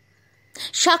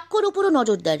 সাক্ষ্যর উপরও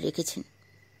নজরদার রেখেছেন,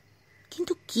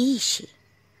 কিন্তু কে সে?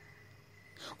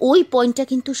 ওই পয়েন্টটা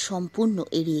কিন্তু সম্পূর্ণ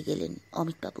এড়িয়ে গেলেন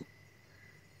অমিতবাবু।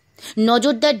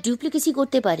 নজরদার ডুপ্লিকেসি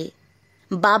করতে পারে,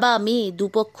 বাবা মেয়ে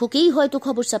দুপক্ষকেই হয়তো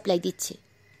খবর সাপ্লাই দিচ্ছে,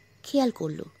 খেয়াল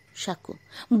করলো সাক্ষ্য,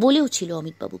 বলেও ছিল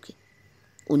অমিতবাবুকে।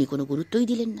 উনি কোনো গুরুত্বই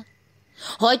দিলেন না,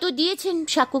 হয়তো দিয়েছেন,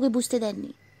 সাক্ষ্যকে বুঝতে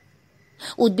দেননি।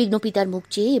 উদ্বিগ্ন পিতার মুখ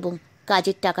চেয়ে এবং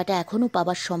কাজের টাকাটা এখনো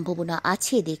পাবার সম্ভাবনা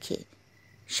আছে দেখে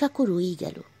সাক্ষ্য রয়েই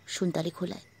গেল সুনতালি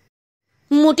খোলায়।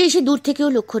 মোটে সে দূর থেকেও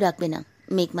লক্ষ্য রাখবে না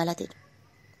মেঘমালাদের,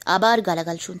 আবার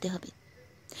গালাগাল শুনতে হবে।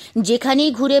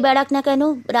 যেখানেই ঘুরে বেড়াক না কেন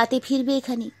রাতে ফিরবে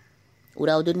এখানেই।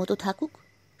 ওরা ওদের মতো থাকুক,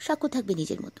 সাক্ষ্য থাকবে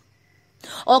নিজের মতো।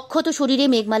 অক্ষত শরীরে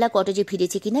মেঘমালা কটেজে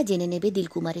ফিরেছে কিনা জেনে নেবে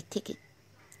দিলকুমারের থেকে,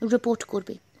 রিপোর্ট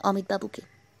করবে অমিতবাবুকে।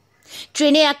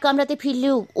 ট্রেনে এক কামরাতে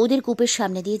ফিরলেও ওদের কূপের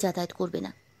সামনে দিয়ে যাতায়াত করবে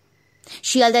না।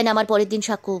 শিয়ালদায় নামার পরের দিন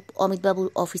সাক্ষ্য অমিতবাবুর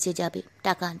অফিসে যাবে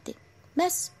টাকা আনতে,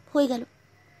 ব্যাস হয়ে গেল।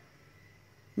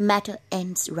 ম্যাটার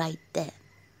এন্ডস রাইট দেয়ার।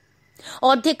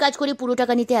 অর্ধেক কাজ করে পুরো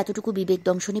টাকা নিতে এতটুকু বিবেক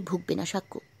দংশনে ভুগবে না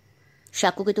সাক্ষ্য।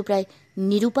 সাক্ষ্যকে তো প্রায়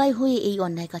নিরুপায় হয়ে এই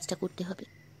অন্যায় কাজটা করতে হবে।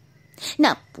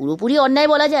 না, পুরোপুরি অন্যায়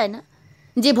বলা যায় না,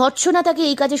 যে ভৎসনা তাকে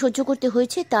এই কাজে সহ্য করতে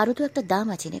হয়েছে তারও তো একটা দাম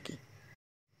আছে নাকি।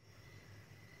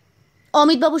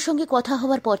 অমিতবাবুর সঙ্গে কথা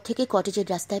হওয়ার পর থেকে কটেজের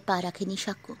রাস্তায় পা রাখেনি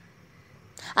সাক্ষ্য,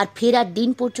 আর ফেরার দিন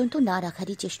পর্যন্ত না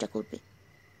রাখারই চেষ্টা করবে।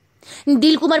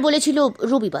 দিলকুমার বলেছিল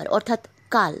রবিবার অর্থাৎ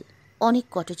কাল অনেক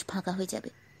কটেজ ফাঁকা হয়ে যাবে।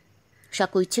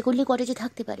 সাক্ষ্য ইচ্ছে করলে কটেজে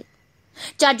থাকতে পারে,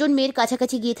 4 জন মেয়ের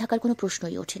কাছাকাছি গিয়ে থাকার কোনো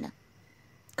প্রশ্নই ওঠে না।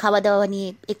 খাওয়া দাওয়া নিয়ে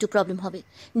একটু প্রবলেম হবে,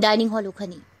 ডাইনিং হল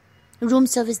ওখানেই, রুম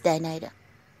সার্ভিস দেয় না এরা।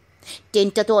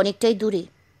 টেন্টটা তো অনেকটাই দূরে,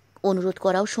 অনুরোধ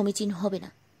করাও সমীচীন হবে না।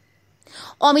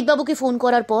 অমিতবাবুকে ফোন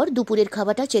করার পর দুপুরের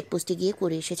খাবারটা চেকপোস্টে গিয়ে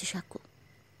করে এসেছে সাক্ষ্য।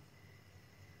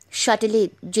 শাটেলে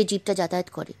যে জিপটা যাতায়াত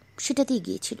করে সেটাতেই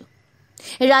গিয়েছিল।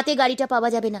 রাতে গাড়িটা পাওয়া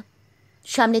যাবে না,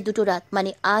 সামনের 2টো রাত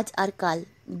মানে আজ আর কাল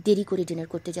দেরি করে ডিনার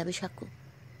করতে যাবে সাক্ষ্য।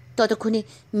 ততক্ষণে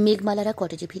মেঘমালারা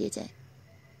কটেজে ফিরে যায়।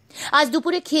 আজ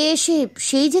দুপুরে খেয়ে এসে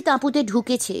সেই যে তাঁপুতে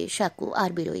ঢুকেছে সাক্ষ্য আর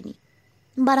বেরোয়নি,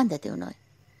 বারান্দাতেও নয়।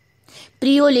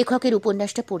 প্রিয় লেখকের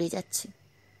উপন্যাসটা পড়ে যাচ্ছে,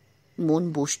 মন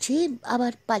বসছে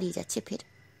আবার পালিয়ে যাচ্ছে ফের।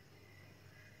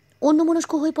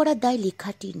 অন্যমনস্ক হয়ে পড়ার দায়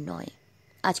লেখাটির নয়,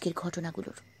 আজকের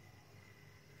ঘটনাগুলোর।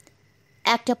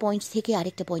 একটা পয়েন্ট থেকে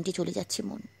আরেকটা পয়েন্টে চলে যাচ্ছে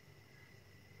মন।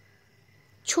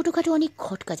 ছোটখাটো অনেক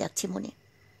খটকা যাচ্ছে মনে।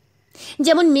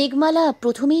 যেমন মেঘমালা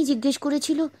প্রথমেই জিজ্ঞেস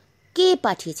করেছিল, কে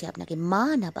পাঠিয়েছে আপনাকে, মা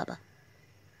না বাবা?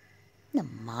 না,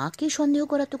 মাকে সন্দেহ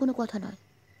করার তো কোনো কথা নয়।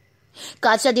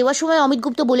 কাজটা দেওয়ার সময় অমিত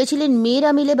গুপ্ত বলেছিলেন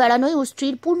মেয়েরা মিলে বেড়ানোয় ও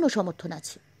স্ত্রীর পূর্ণ সমর্থন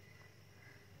আছে।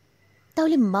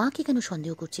 তাহলে মাকে কেন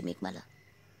সন্দেহ করছে মেঘমালা?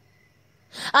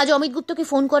 আজ অমিত গুপ্তকে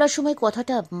ফোন করার সময়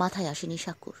কথাটা মাথায় আসেনি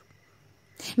সাক্ষ্যর।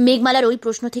 মেঘমালার ওই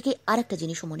প্রশ্ন থেকে আর একটা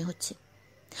জিনিসও মনে হচ্ছে,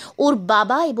 ওর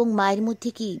বাবা এবং মায়ের মধ্যে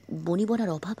কি বনিবনার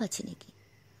অভাব আছে নাকি?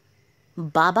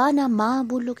 বাবা না মা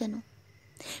বলল কেন?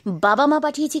 বাবা মা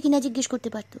পাঠিয়েছে কিনা জিজ্ঞেস করতে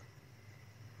পারত।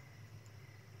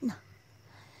 না,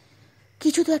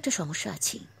 কিছু তো একটা সমস্যা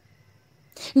আছে,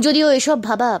 যদিও এসব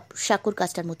ভাবা সাক্ষ্যর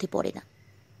কাজটার মধ্যে পড়ে না।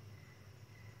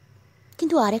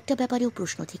 কিন্তু আর একটা ব্যাপারেও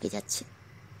প্রশ্ন থেকে যাচ্ছে,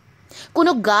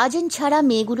 কোনো গার্জেন ছাড়া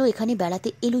মেয়েগুলো এখানে বেড়াতে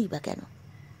এলোই বা কেন?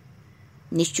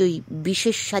 নিশ্চয়ই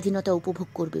বিশেষ স্বাধীনতা উপভোগ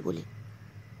করবে বলে।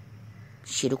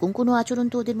 সেরকম কোনো আচরণ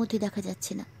তো ওদের মধ্যে দেখা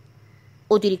যাচ্ছে না।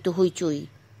 অতিরিক্ত হইচই,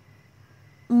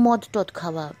 মদ টদ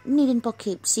খাওয়া, নিরেন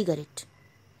পক্ষে সিগারেট,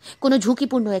 কোনো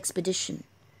ঝুঁকিপূর্ণ এক্সপেডিশন,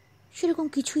 সেরকম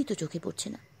কিছুই তো চোখে পড়ছে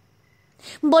না।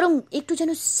 বরং একটু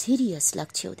যেন সিরিয়াস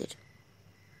লাগছে ওদের।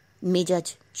 মেজাজ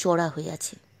চড়া হয়ে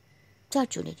আছে 4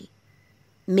 জনেরই,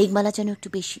 মেঘমালা যেন একটু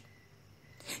বেশি।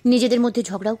 নিজেদের মধ্যে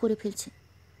ঝগড়াও করে ফেলছে।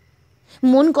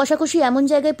 মন কষাকষি এমন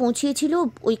জায়গায় পৌঁছিয়েছিল,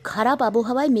 ওই খারাপ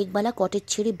আবহাওয়ায় মেঘমালা কটেজ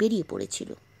ছেড়ে বেরিয়ে পড়েছিল।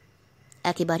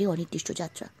 একেবারে অনির্দিষ্ট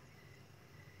যাত্রা।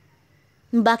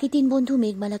 বাকি 3 বন্ধু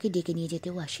মেঘমালাকে ডেকে নিয়ে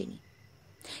যেতেও আসেনি,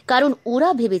 কারণ ওরা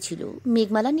ভেবেছিল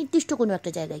মেঘমালা নির্দিষ্ট কোনো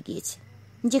একটা জায়গায় গিয়েছে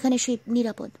যেখানে সে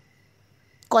নিরাপদ।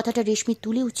 কথাটা রেশমি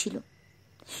তুলেও ছিল,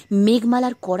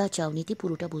 মেঘমালার কড়া চাউনিতে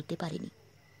পুরোটা বলতে পারেনি।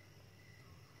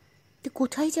 তো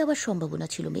কোথায় যাওয়ার সম্ভাবনা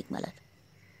ছিল মেঘমালার?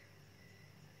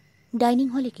 ডাইনিং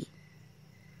হলে কি?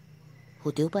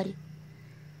 হতেও পারে।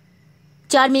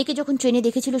 4 মেয়েকে যখন ট্রেনে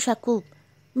দেখেছিল সাক্ষ্য,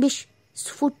 বেশ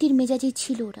স্ফূর্তির মেজাজেই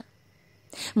ছিল ওরা।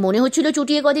 মনে হচ্ছিল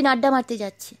চুটিয়ে কদিন আড্ডা মারতে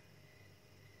যাচ্ছে।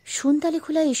 সন্তালে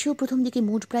খোলা এসেও প্রথম দিকে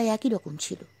মুড প্রায় একই রকম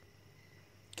ছিল,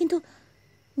 কিন্তু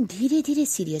ধীরে ধীরে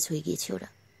সিরিয়াস হয়ে গিয়েছে ওরা।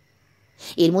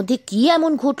 এর মধ্যে কি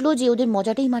এমন ঘটলো যে ওদের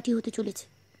মজাটাই মাটি হতে চলেছে?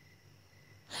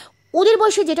 ওদের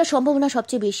বয়সে যেটা সম্ভাবনা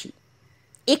সবচেয়ে বেশি,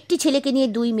 একটি ছেলেকে নিয়ে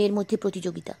 2 মেয়ের মধ্যে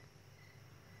প্রতিযোগিতা।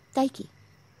 তাই কি?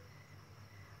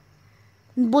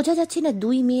 বোঝা যাচ্ছে না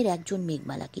 2 মেয়ের একজন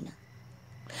মেঘমালা কিনা।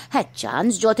 হ্যাঁ,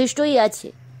 চান্স যথেষ্টই আছে।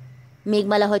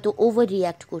 মেঘমালা হয়তো ওভার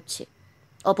রিয়্যাক্ট করছে,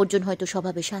 অপরজন হয়তো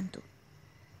স্বভাবে শান্ত।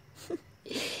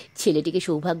 ছেলেটিকে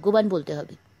সৌভাগ্যবান বলতে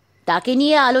হবে, তাকে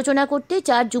নিয়ে আলোচনা করতে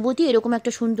 4 যুবতী এরকম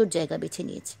একটা সুন্দর জায়গা বেছে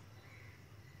নিয়েছে।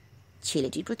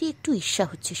 ছেলেটির প্রতি একটু ঈর্ষা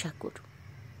হচ্ছে সাক্ষ্যর।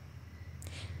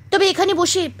 তবে এখানে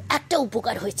বসে একটা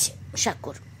উপকার হয়েছে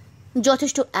সাক্ষ্যর,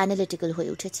 যথেষ্ট অ্যানালিটিক্যাল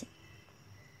হয়ে উঠেছে।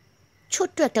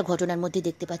 ছোট্ট একটা ঘটনার মধ্যে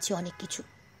দেখতে পাচ্ছি অনেক কিছু।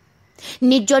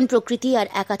 নির্জন প্রকৃতি আর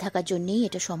একা থাকার জন্যেই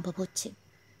এটা সম্ভব হচ্ছে।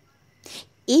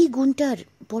 এই গুণটার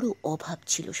বড় অভাব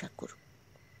ছিল সাক্ষ্যর।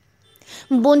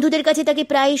 বন্ধুদের কাছে তাকে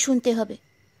প্রায়ই শুনতে হবে,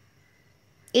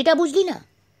 এটা বুঝলি না?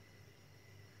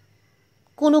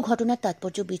 কোনো ঘটনার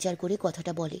তাৎপর্য বিচার করে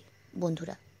কথাটা বলে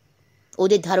বন্ধুরা।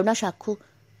 ওদের ধারণা সাক্ষ্য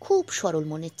খুব সরল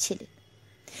মনের ছেলে,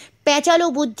 প্যাঁচালো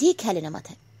বুদ্ধি খেলে না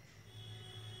মাথায়।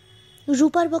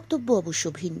 রূপার বক্তব্য অবশ্য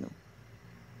ভিন্ন।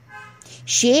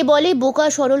 সে বলে বোকা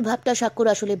সরল ভাবটা সাক্ষ্যর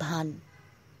আসলে ভান,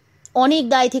 অনেক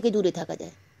দায় থেকে দূরে থাকা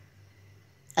যায়।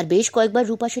 আর বেশ কয়েকবার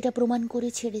রূপা সেটা প্রমাণ করে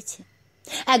ছেড়েছে।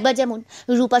 একবার যেমন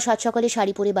রূপা 7 সকালে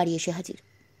শাড়ি পরে বাড়ি এসে হাজির।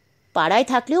 পাড়ায়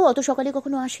থাকলেও অত সকালে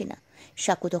কখনো আসে না।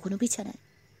 সাক্ষ্য তখনও বিছানায়।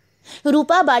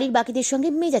 রূপা বাড়ির বাকিদের সঙ্গে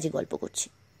মেজাজে গল্প করছে।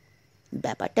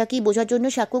 ব্যাপারটা কি বোঝার জন্য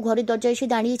সাক্ষ্য ঘরের দরজায় এসে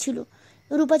দাঁড়িয়েছিল।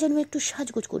 রূপা যেন একটু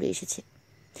সাজগোজ করে এসেছে।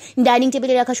 ডাইনিং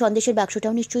টেবিলে রাখা সন্দেশের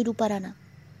বাক্সটাও নিশ্চয়ই রূপার আনা।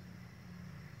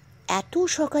 এত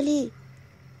সকালে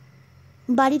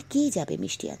বাড়ির কে যাবে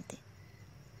মিষ্টি আনতে?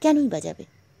 কেনই বা যাবে?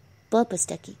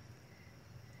 পারপাসটা কি?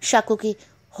 সাক্ষ্যকে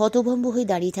হতভম্ব হয়ে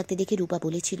দাঁড়িয়ে থাকতে দেখে রূপা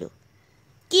বলেছিল,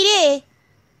 কি রে,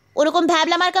 ওরকম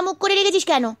ভ্যাবলা মার্কা মুখ করে রেখেছিস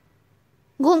কেন?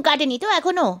 ঘুম কাটেনি তো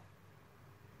এখনো?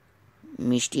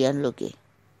 মিষ্টি আনলো কে?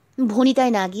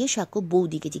 ভনিতায় না গিয়ে সাক্ষ্য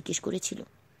বৌদিকে জিজ্ঞেস করেছিল।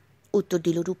 উত্তর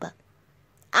দিল রূপা,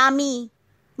 আমি।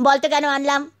 বলতো কেন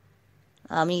আনলাম?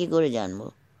 আমি কি করে জানবো?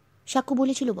 সাক্ষ্য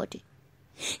বলেছিল বটে,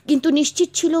 কিন্তু নিশ্চিত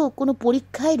ছিল কোনো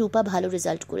পরীক্ষায় রূপা ভালো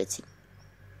রেজাল্ট করেছে,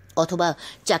 অথবা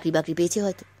চাকরি বাকরি পেয়েছে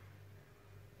হয়তো।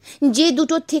 যে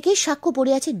দুটোর থেকে সাক্ষ্য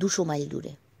পড়ে আছে 200 মাইল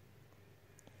দূরে।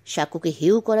 সাক্ষ্যকে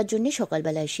হেউ করার জন্য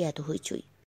সকালবেলা এসে এত হইচই।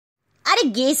 আরে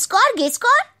গেস কর, গেস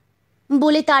কর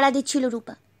বলে তাড়া দিচ্ছিল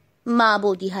রূপা। মা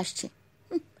বৌদি হাসছে।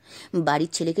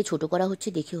 বাড়ির ছেলেকে ছোট করা হচ্ছে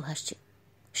দেখেও হাসছে।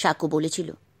 সাক্ষ্য বলেছিল,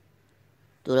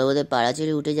 তোরা বোধহয় পাড়া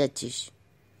ছেড়ে উঠে যাচ্ছিস,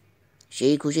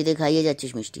 সেই খুশিতে খাইয়ে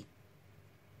যাচ্ছিস মিষ্টি।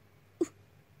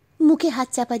 মুখে হাত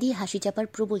চাপা দিয়ে হাসি চাপার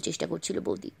প্রবল চেষ্টা করছিল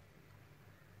বৌদি।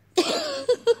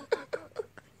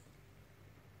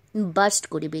 বাস্ট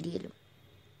করে বেরিয়ে এলো।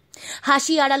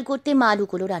 হাসি আড়াল করতে মা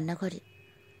লুকোলো রান্নাঘরে।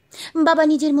 বাবা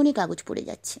নিজের মনে কাগজ পড়ে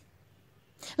যাচ্ছে।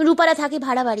 রূপারা থাকে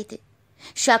ভাড়া বাড়িতে।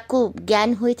 সাক্ষ্য জ্ঞান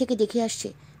হয়ে থেকে দেখে আসছে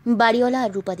বাড়িওয়ালা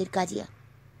আর রূপাদের কাজিয়া।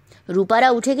 রূপারা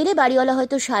উঠে গেলে বাড়িওয়ালা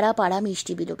হয়তো সারা পাড়া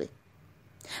মিষ্টি বিলোবে।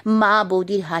 মা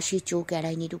বৌদির হাসি চোখ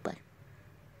এড়ায়নি রূপার।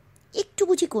 একটু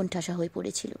বুঝি কোণঠাসা হয়ে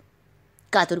পড়েছিল।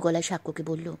 কাতর গলায় সাক্ষ্যকে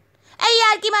বলল, এই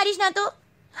আর কি মারিস না তো,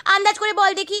 আন্দাজ করে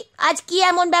বল দেখি আজ কি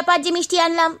এমন ব্যাপার যে মিষ্টি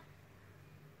আনলাম।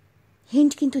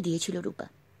 হিন্ট কিন্তু দিয়েছিল রূপা,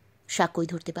 সাক্ষ্যই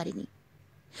ধরতে পারেনি।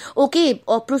 ওকে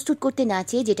অপ্রস্তুত করতে না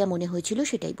চেয়ে যেটা মনে হয়েছিল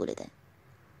সেটাই বলে দেয়।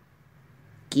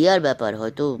 কি আর ব্যাপার,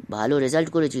 হয়তো ভালো রেজাল্ট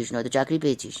করেছিস, নয়তো চাকরি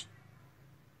পেয়েছিস।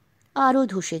 আরও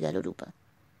ধসে গেল রূপা।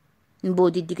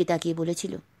 বৌদির দিকে তাকিয়ে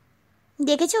বলেছিল,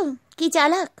 দেখেছ কি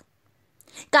চালাক।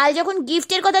 কাল যখন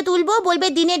গিফটের কথা তুলবো বলবে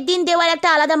দিনের দিন দেওয়ার একটা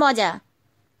আলাদা মজা,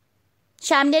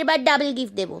 সামনের বার ডাবল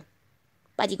গিফট দেব।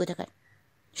 পাজি কোথাকার।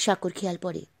 সাক্ষ্যর খেয়াল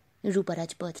পড়ে রূপার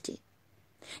আজ বার্থডে।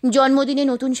 জন্মদিনে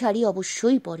নতুন শাড়ি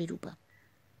অবশ্যই পরে রূপা।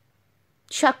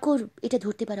 সাক্ষ্যর এটা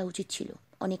ধরতে পারা উচিত ছিল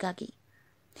অনেক আগেই।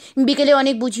 বিকেলে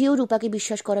অনেক বুঝিয়েও রূপাকে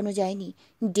বিশ্বাস করানো যায়নি,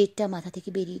 ডেটটা মাথা থেকে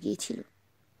বেরিয়ে গিয়েছিল।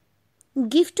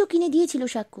 গিফটও কিনে দিয়েছিল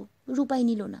সাক্ষ্য, রূপাই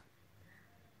নিল না।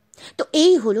 তো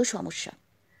এই হলো সমস্যা।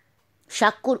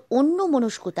 সাক্ষ্যর অন্য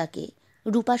মনস্কতাকে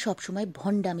রূপা সবসময়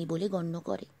ভণ্ডামি বলে গণ্য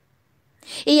করে।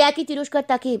 এই একই তিরস্কার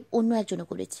তাকে অন্য একজনও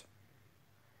করেছে।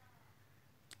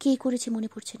 কে করেছে মনে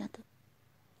পড়ছে না তো,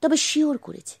 তবে শিওর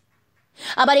করেছে।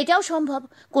 আবার এটাও সম্ভব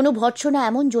কোনো ভর্ৎসনা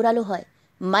এমন জোরালো হয়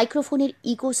মাইক্রোফোনের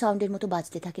ইকো সাউন্ডের মতো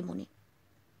বাজতে থাকে মনে।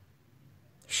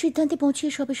 সিদ্ধান্তে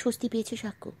পৌঁছিয়ে সবে স্বস্তি পেয়েছে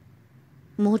সাক্ষ্য।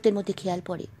 মুহূর্তের মধ্যে খেয়াল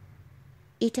পড়ে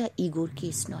এটা ইগোর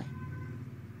কেস নয়।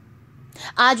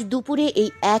 আজ দুপুরে এই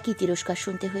একই তিরস্কার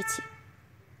শুনতে হয়েছে।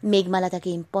 মেঘমালা তাকে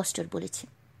ইম্পস্টর বলেছে।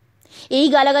 এই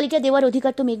গালাগালিটা দেওয়ার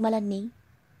অধিকার তো মেঘমালার নেই।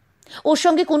 ওর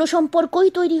সঙ্গে কোনো সম্পর্কই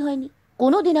তৈরি হয়নি,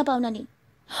 কোনো দেনা পাওনা নেই।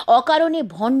 অকারণে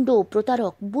ভণ্ড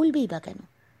প্রতারক বলবেই বা কেন?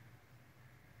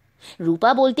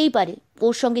 রূপা বলতেই পারে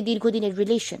ওর সঙ্গে দীর্ঘদিনের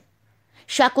রিলেশন।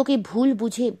 সাক্ষ্যকে ভুল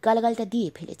বুঝে গালাগালটা দিয়ে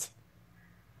ফেলেছে।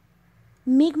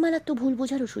 মেঘমালার তো ভুল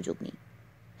বোঝারও সুযোগ নেই।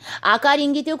 আকার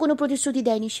ইঙ্গিতেও কোনো প্রতিশ্রুতি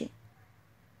দেয়নি সে,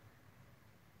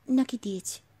 নাকি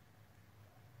দিয়েছে?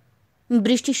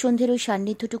 বৃষ্টির সন্ধ্যের ওই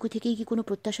সান্নিধ্যটুকু থেকেই কি কোনো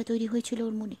প্রত্যাশা তৈরি হয়েছিল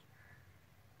ওর মনে?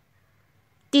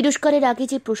 তিরস্কারের আগে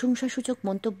যে প্রশংসাসূচক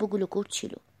মন্তব্যগুলো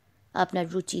করছিল, আপনার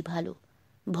রুচি ভালো,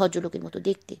 ভদ্রলোকের মতো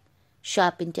দেখতে,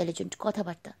 শার্প ইন্টেলিজেন্ট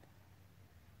কথাবার্তা,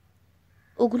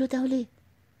 ওগুলো তাহলে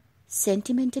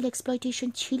সেন্টিমেন্টাল এক্সপ্লয়টেশন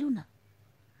ছিল না?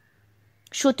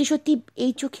 সত্যি সত্যি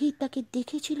এই চোখেই তাকে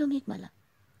দেখেছিল মেঘমালা?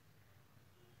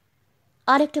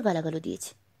 আর একটা গালাগালো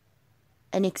দিয়েছে,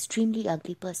 অ্যান এক্সট্রিমলি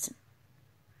আগলি পার্সন।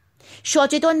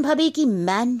 সচেতনভাবেই কি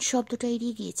ম্যান শব্দটা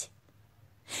এড়িয়ে গিয়েছে?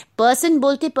 পার্সন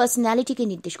বলতে পার্সোনালিটিকে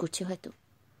নির্দেশ করছে হয়তো।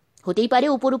 হতেই পারে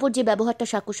উপর উপর যে ব্যবহারটা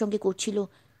সাক্ষ্যর সঙ্গে করছিল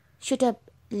সেটা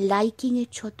লাইকিং এর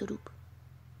ছদ্মরূপ।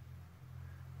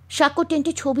 সাক্ষ্য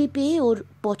টেন্টে ছবি পেয়ে ওর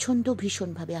পছন্দ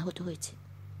ভীষণভাবে আহত হয়েছে।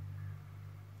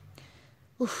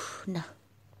 উফ না,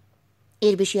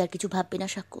 এর বেশি আর কিছু ভাববে না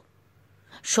সাক্ষ্য।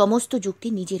 সমস্ত যুক্তি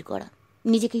নিজের করা,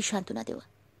 নিজেকেই সান্ত্বনা দেওয়া,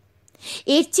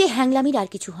 এর চেয়ে হ্যাংলামির আর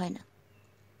কিছু হয় না।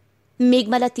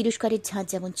 মেঘমালা তিরস্কারের ঝাঁজ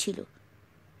যেমন ছিল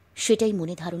সেটাই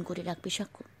মনে ধারণ করে রাখবে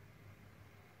সাক্ষ্য।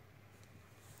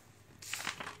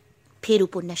 ফের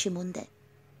উপন্যাসে মন দেয়।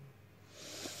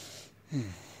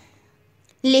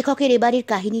 লেখকের এবারের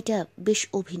কাহিনীটা বেশ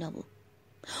অভিনব।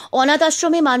 অনাথ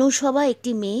আশ্রমে মানুষ হওয়া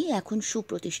একটি মেয়ে এখন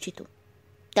সুপ্রতিষ্ঠিত।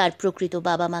 তার প্রকৃত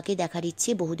বাবা মাকে দেখার ইচ্ছে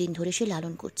বহুদিন ধরে সে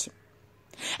লালন করছে।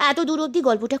 এত দূর অবধি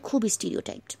গল্পটা খুব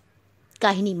স্টিরিওটাইপড।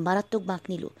 কাহিনী মারাত্মক বাঁক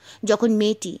নিল যখন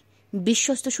মেয়েটি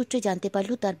বিশ্বস্ত সূত্রে জানতে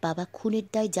পারল তার বাবা খুনের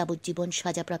দায় যাবজ্জীবন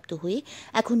সাজাপ্রাপ্ত হয়ে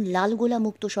এখন লালগোলা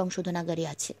মুক্ত সংশোধনাগারে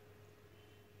আছে।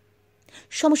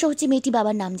 সমস্যা হচ্ছে মেয়েটি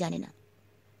বাবার নাম জানে না।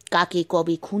 কাকে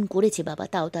কবে খুন করেছে বাবা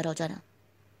তাও তার অজানা।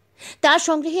 তার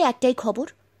সংগ্রহে একটাই খবর,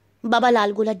 বাবা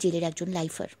লালগোলার জেলের একজন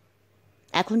লাইফার।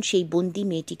 এখন সেই বন্দি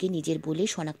মেয়েটিকে নিজের বলে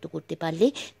শনাক্ত করতে পারলে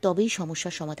তবেই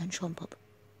সমস্যার সমাধান সম্ভব।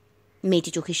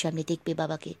 মেয়েটি চোখের সামনে দেখবে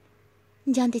বাবাকে,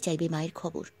 জানতে চাইবে মায়ের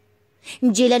খবর।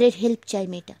 জেলারের হেল্প চায়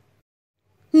মেয়েটা।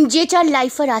 যে 4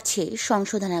 লাইফার আছে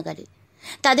সংশোধনাগারে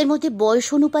তাদের মধ্যে বয়স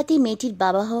অনুপাতে মেয়েটির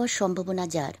বাবা হওয়ার সম্ভাবনা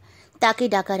যার, তাকে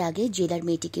ডাকার আগে জেলার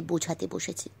মেয়েটিকে বোঝাতে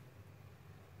বসেছে।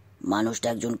 মানুষটা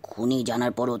একজন খুনি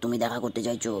জানার পরও তুমি দেখা করতে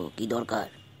চাইছো, কি দরকার?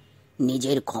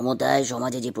 নিজের ক্ষমতায়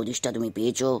সমাজে যে প্রতিষ্ঠা তুমি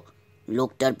পেয়েছো,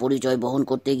 লোকটার পরিচয় বহন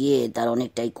করতে গিয়ে তার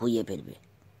অনেকটাই খুইয়ে ফেলবে।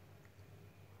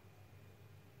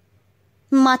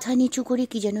 মাথা নিচু করে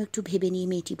কি যেন একটু ভেবে নিয়ে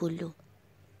মেয়েটি বলল,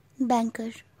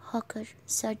 ব্যাংকার, হকার,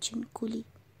 সার্জন, কুলি,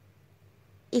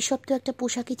 এসব তো একটা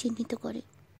পোশাকে চিহ্নিত করে।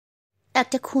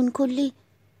 একটা খুন করলে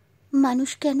মানুষ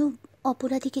কেন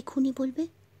অপরাধীকে খুনি বলবে?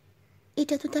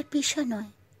 এটা তো তার পেশা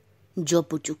নয়।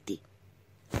 জব্বর যুক্তি।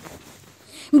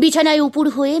 বিছানায় উপুড়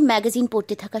হয়ে ম্যাগাজিন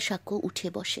পড়তে থাকা সাক্ষ্য উঠে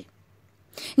বসে।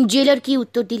 জেলার কি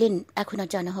উত্তর দিলেন এখন আর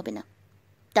জানা হবে না।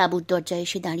 তাঁবুর দরজায়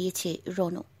এসে দাঁড়িয়েছে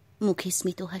রণ, মুখে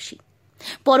স্মিত হাসি,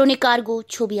 পরনে কার্গো,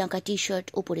 ছবি আঁকা টি শার্ট,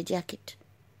 ওপরে জ্যাকেট।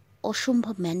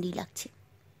 অসম্ভব ম্যানলি লাগছে।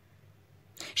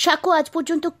 সাক্ষ্য আজ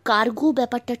পর্যন্ত কার্গো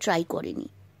ব্যাপারটা ট্রাই করেনি।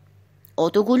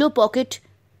 অতগুলো পকেট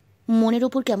মনের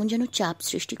ওপর কেমন যেন চাপ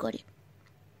সৃষ্টি করে।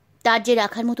 তার যে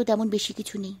রাখার মতো তেমন বেশি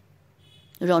কিছু নেই।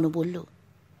 রণ বলল,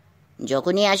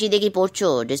 যখনই আসি দেখি পড়ছো,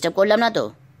 ডিস্টার্ব করলাম না তো?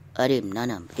 আরে না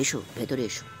না, এসো, ভেতরে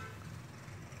এসো।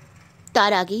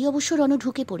 তার আগেই অবশ্য রণ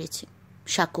ঢুকে পড়েছে।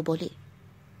 সাক্ষ্য বলে,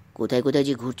 কোথায় কোথায়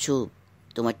যে ঘুরছো,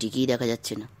 তোমার টিকিই দেখা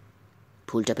যাচ্ছে না।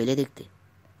 ফুলটা পেলে দেখতে?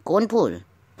 কোন ফুল?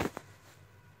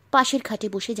 পাশের খাটে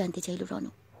বসে জানতে চাইল রণ।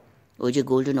 ওই যে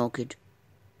গোল্ডেন অর্কিড।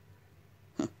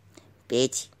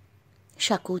 পেয়েছি।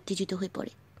 সাক্ষ্য উত্তেজিত হয়ে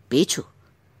পড়ে। পেয়েছো?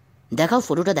 দেখাও,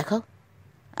 ফটোটা দেখাও।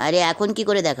 আরে এখন কি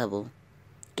করে দেখাবো?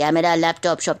 ক্যামেরা,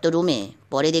 ল্যাপটপ সব তো রুমে,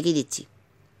 পরে দেখিয়ে দিচ্ছি।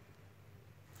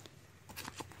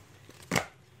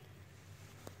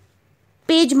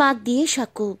 পেজ মার্ক দিয়ে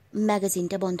সাক্ষ্য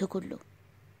ম্যাগাজিনটা বন্ধ করল।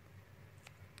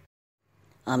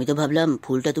 আমি তো ভাবলাম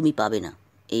ফুলটা তুমি পাবে না,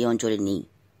 এই অঞ্চলে নেই।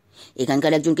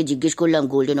 এখানকার একজনকে জিজ্ঞেস করলাম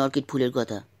গোল্ডেন অর্কিড ফুলের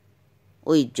কথা,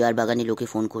 ওই যার বাগানে লোকে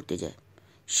ফোন করতে যায়।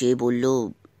 সে বলল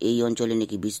এই অঞ্চলে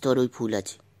নাকি বিস্তর ওই ফুল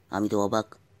আছে। আমি তো অবাক।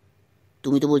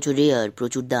 তুমি তো বলছো রেয়ার,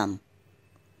 প্রচুর দাম।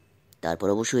 তারপর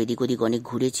অবশ্য এদিক ওদিক অনেক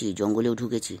ঘুরেছি, জঙ্গলেও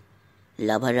ঢুকেছি,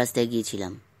 লাভার রাস্তায়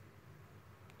গিয়েছিলাম,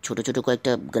 ছোট ছোট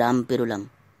কয়েকটা গ্রাম পেরোলাম।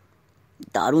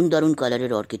 দারুণ দারুণ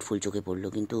কালারের অর্কিড ফুল চোখে পড়লো,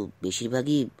 কিন্তু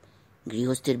বেশিরভাগই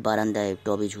গৃহস্থের বারান্দায়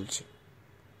টবে ঝুলছে।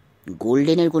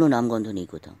 গোল্ডেনের কোনো নামগন্ধ নেই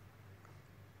কোথাও।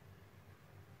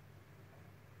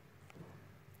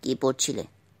 কি পড়ছিলে?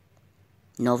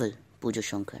 নভেল, পুজোর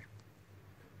সংখ্যার।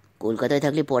 কলকাতায়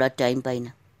থাকলে পড়ার টাইম পাই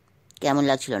না। কেমন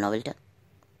লাগছিল নভেলটা?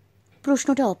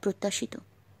 প্রশ্নটা অপ্রত্যাশিত।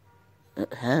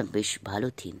 হ্যাঁ, বেশ ভালো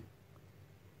থিম।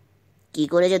 কি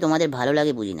করে যে তোমাদের ভালো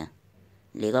লাগে বুঝি না।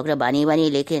 লেখকরা বানিয়ে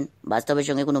বানিয়ে লেখেন, বাস্তবের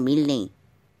সঙ্গে কোনো মিল নেই।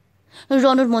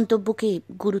 রণর মন্তব্যকে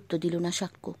গুরুত্ব দিল না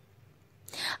সাক্ষ্য।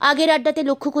 আগের আড্ডাতে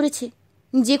লক্ষ্য করেছে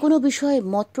যে কোনো বিষয়ে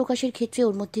মত প্রকাশের ক্ষেত্রে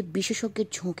ওর মধ্যে বিশেষজ্ঞের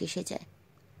ঝোঁক এসে যায়।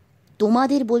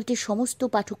 তোমাদের বলতে সমস্ত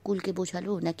পাঠককুলকে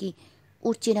বোঝালো, নাকি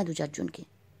ওর চেনা দু চারজনকে,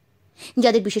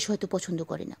 যাদের বিশেষ হয়তো পছন্দ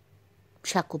করে না?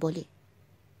 সাক্ষ্য বলে,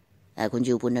 এখন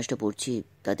যে উপন্যাসটা পড়ছি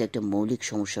তাতে একটা মৌলিক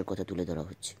সমস্যার কথা তুলে ধরা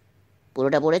হচ্ছে।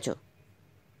 পুরোটা পড়েছ?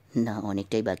 না,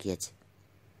 অনেকটাই বাকি আছে।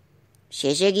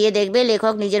 শেষে গিয়ে দেখবে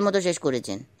লেখক নিজের মতো শেষ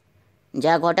করেছেন।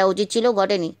 যা ঘটা উচিত ছিল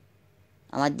ঘটেনি।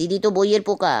 আমার দিদি তো বইয়ের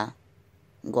পোকা,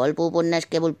 গল্প উপন্যাস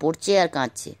কেবল পড়ছে আর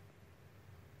কাঁদছে।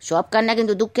 সব কান্না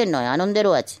কিন্তু দুঃখের নয়,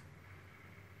 আনন্দেরও আছে।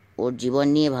 ওর জীবন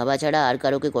নিয়ে ভাবা ছাড়া আর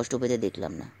কারোকে কষ্ট পেতে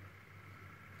দেখলাম না।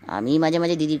 আমি মাঝে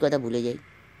মাঝে দিদির কথা ভুলে যাই।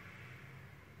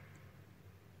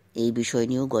 এই বিষয়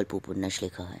নিয়েও গল্প উপন্যাস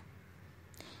লেখা হয়।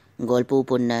 গল্প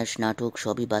উপন্যাস নাটক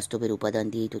সবই বাস্তবের উপাদান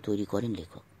দিয়েই তো তৈরি করেন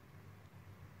লেখক।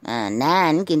 হ্যাঁ,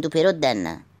 নেন কিন্তু ফেরত দেন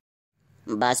না।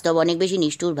 বাস্তব অনেক বেশি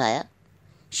নিষ্ঠুর ভায়া।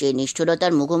 সেই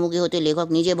নিষ্ঠুরতার মুখোমুখি হতে লেখক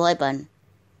নিজে ভয় পান।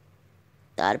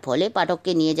 তার ফলে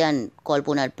পাঠককে নিয়ে যান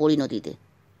কল্পনার পরিণতিতে।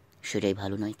 সেটাই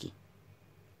ভালো নয় কি?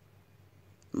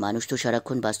 মানুষ তো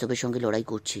সারাক্ষণ বাস্তবের সঙ্গে লড়াই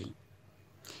করছেই।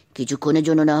 কিছুক্ষণের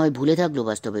জন্য না হয় ভুলে থাকলো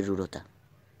বাস্তবের রূঢ়তা।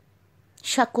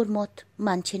 সাক্ষ্যর মত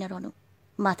মানছে না রণ,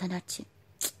 মাথা নাড়ছে।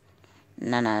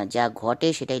 না না, যা ঘটে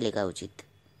সেটাই লেখা উচিত।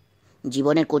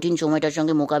 জীবনের কঠিন সময়টার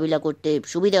সঙ্গে মোকাবিলা করতে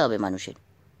সুবিধা হবে মানুষের।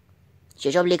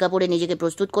 সেসব লেখা পড়ে নিজেকে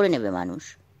প্রস্তুত করে নেবে মানুষ।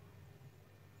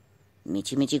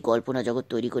 মিছিমিছি কল্পনা জগৎ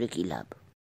তৈরি করে কী লাভ?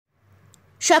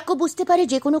 সাক্ষ্য বুঝতে পারে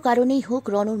যে কোনো কারণেই হোক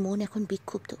রণর মন এখন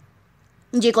বিক্ষুব্ধ।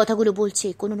 যে কথাগুলো বলছে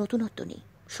কোনো নতুনত্ব নেই,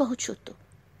 সহজ সত্য।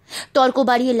 তর্ক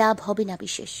বাড়িয়ে লাভ হবে না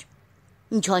বিশেষ।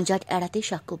 ঝঞ্ঝাট এড়াতে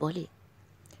সাক্ষ্য বলে,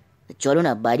 চলো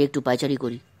না বাইরে একটু পায়চারি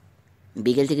করি।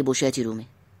 বিকেল থেকে বসে আছি রুমে।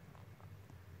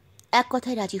 এক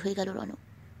কথায় রাজি হয়ে গেল রণ।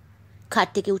 খাট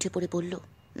থেকে উঠে পড়ে বলল,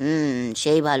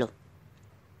 সেই ভালো।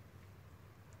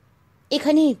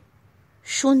 এখানে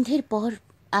সন্ধ্যের পর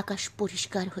আকাশ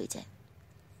পরিষ্কার হয়ে যায়।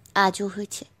 আজও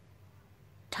হয়েছে,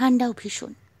 ঠান্ডাও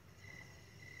ভীষণ।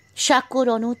 সাক্ষ্য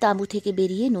রণ তাঁবু থেকে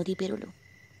বেরিয়ে নদী পেরোল।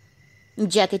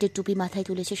 জ্যাকেটের টুপি মাথায়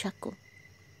তুলেছে সাক্ষ্য।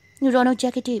 রণর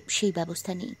জ্যাকেটে সেই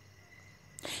ব্যবস্থা নেই।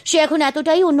 সে এখন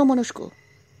এতটাই অন্যমনস্ক,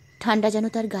 ঠান্ডা যেন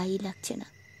তার গায়েই লাগছে না,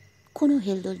 কোনো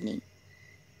হেলদোল নেই।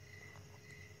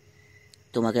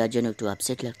 তোমাকে আজ যেন একটু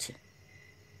আপসেট লাগছে।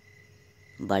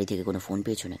 বাড়ি থেকে কোনো ফোন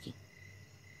পেয়েছো নাকি?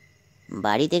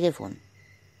 বাড়ি থেকে ফোন?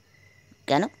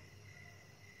 কেন?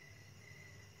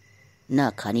 না,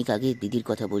 খানিক আগে দিদির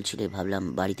কথা বলছিলে, ভাবলাম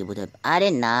বাড়িতে বোধহয়। আরে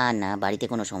না না, বাড়িতে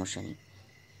কোনো সমস্যা নেই।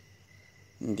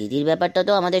 দিদির ব্যাপারটা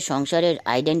তো আমাদের সংসারের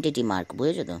আইডেন্টিটি মার্ক,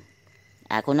 বুঝেছো তো?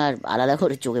 এখন আর আলাদা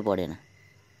করে চোখে পড়ে না।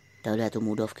 তাহলে এত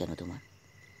মুড অফ কেন তোমার?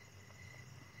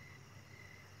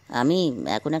 আমি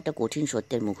এখন একটা কঠিন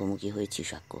সত্যের মুখোমুখি হয়েছি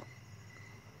সাক্ষ্য।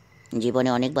 জীবনে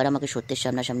অনেকবার আমাকে সত্যের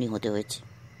সামনাসামনি হতে হয়েছে।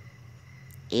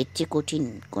 এর চেয়ে কঠিন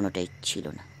কোনোটাই ছিল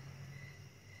না,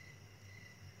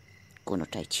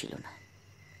 কোনোটাই ছিল না।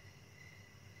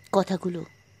 কথাগুলো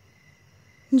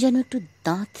যেন একটু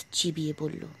দাঁত চিবিয়ে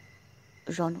বলল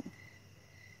রণ।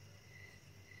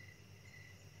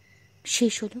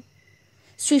 শেষ হল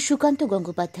শ্রী সুকান্ত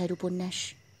গঙ্গোপাধ্যায়ের উপন্যাস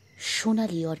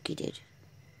সোনালী অর্কিডের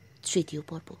 3য়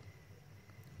পর্ব।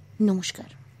 নমস্কার।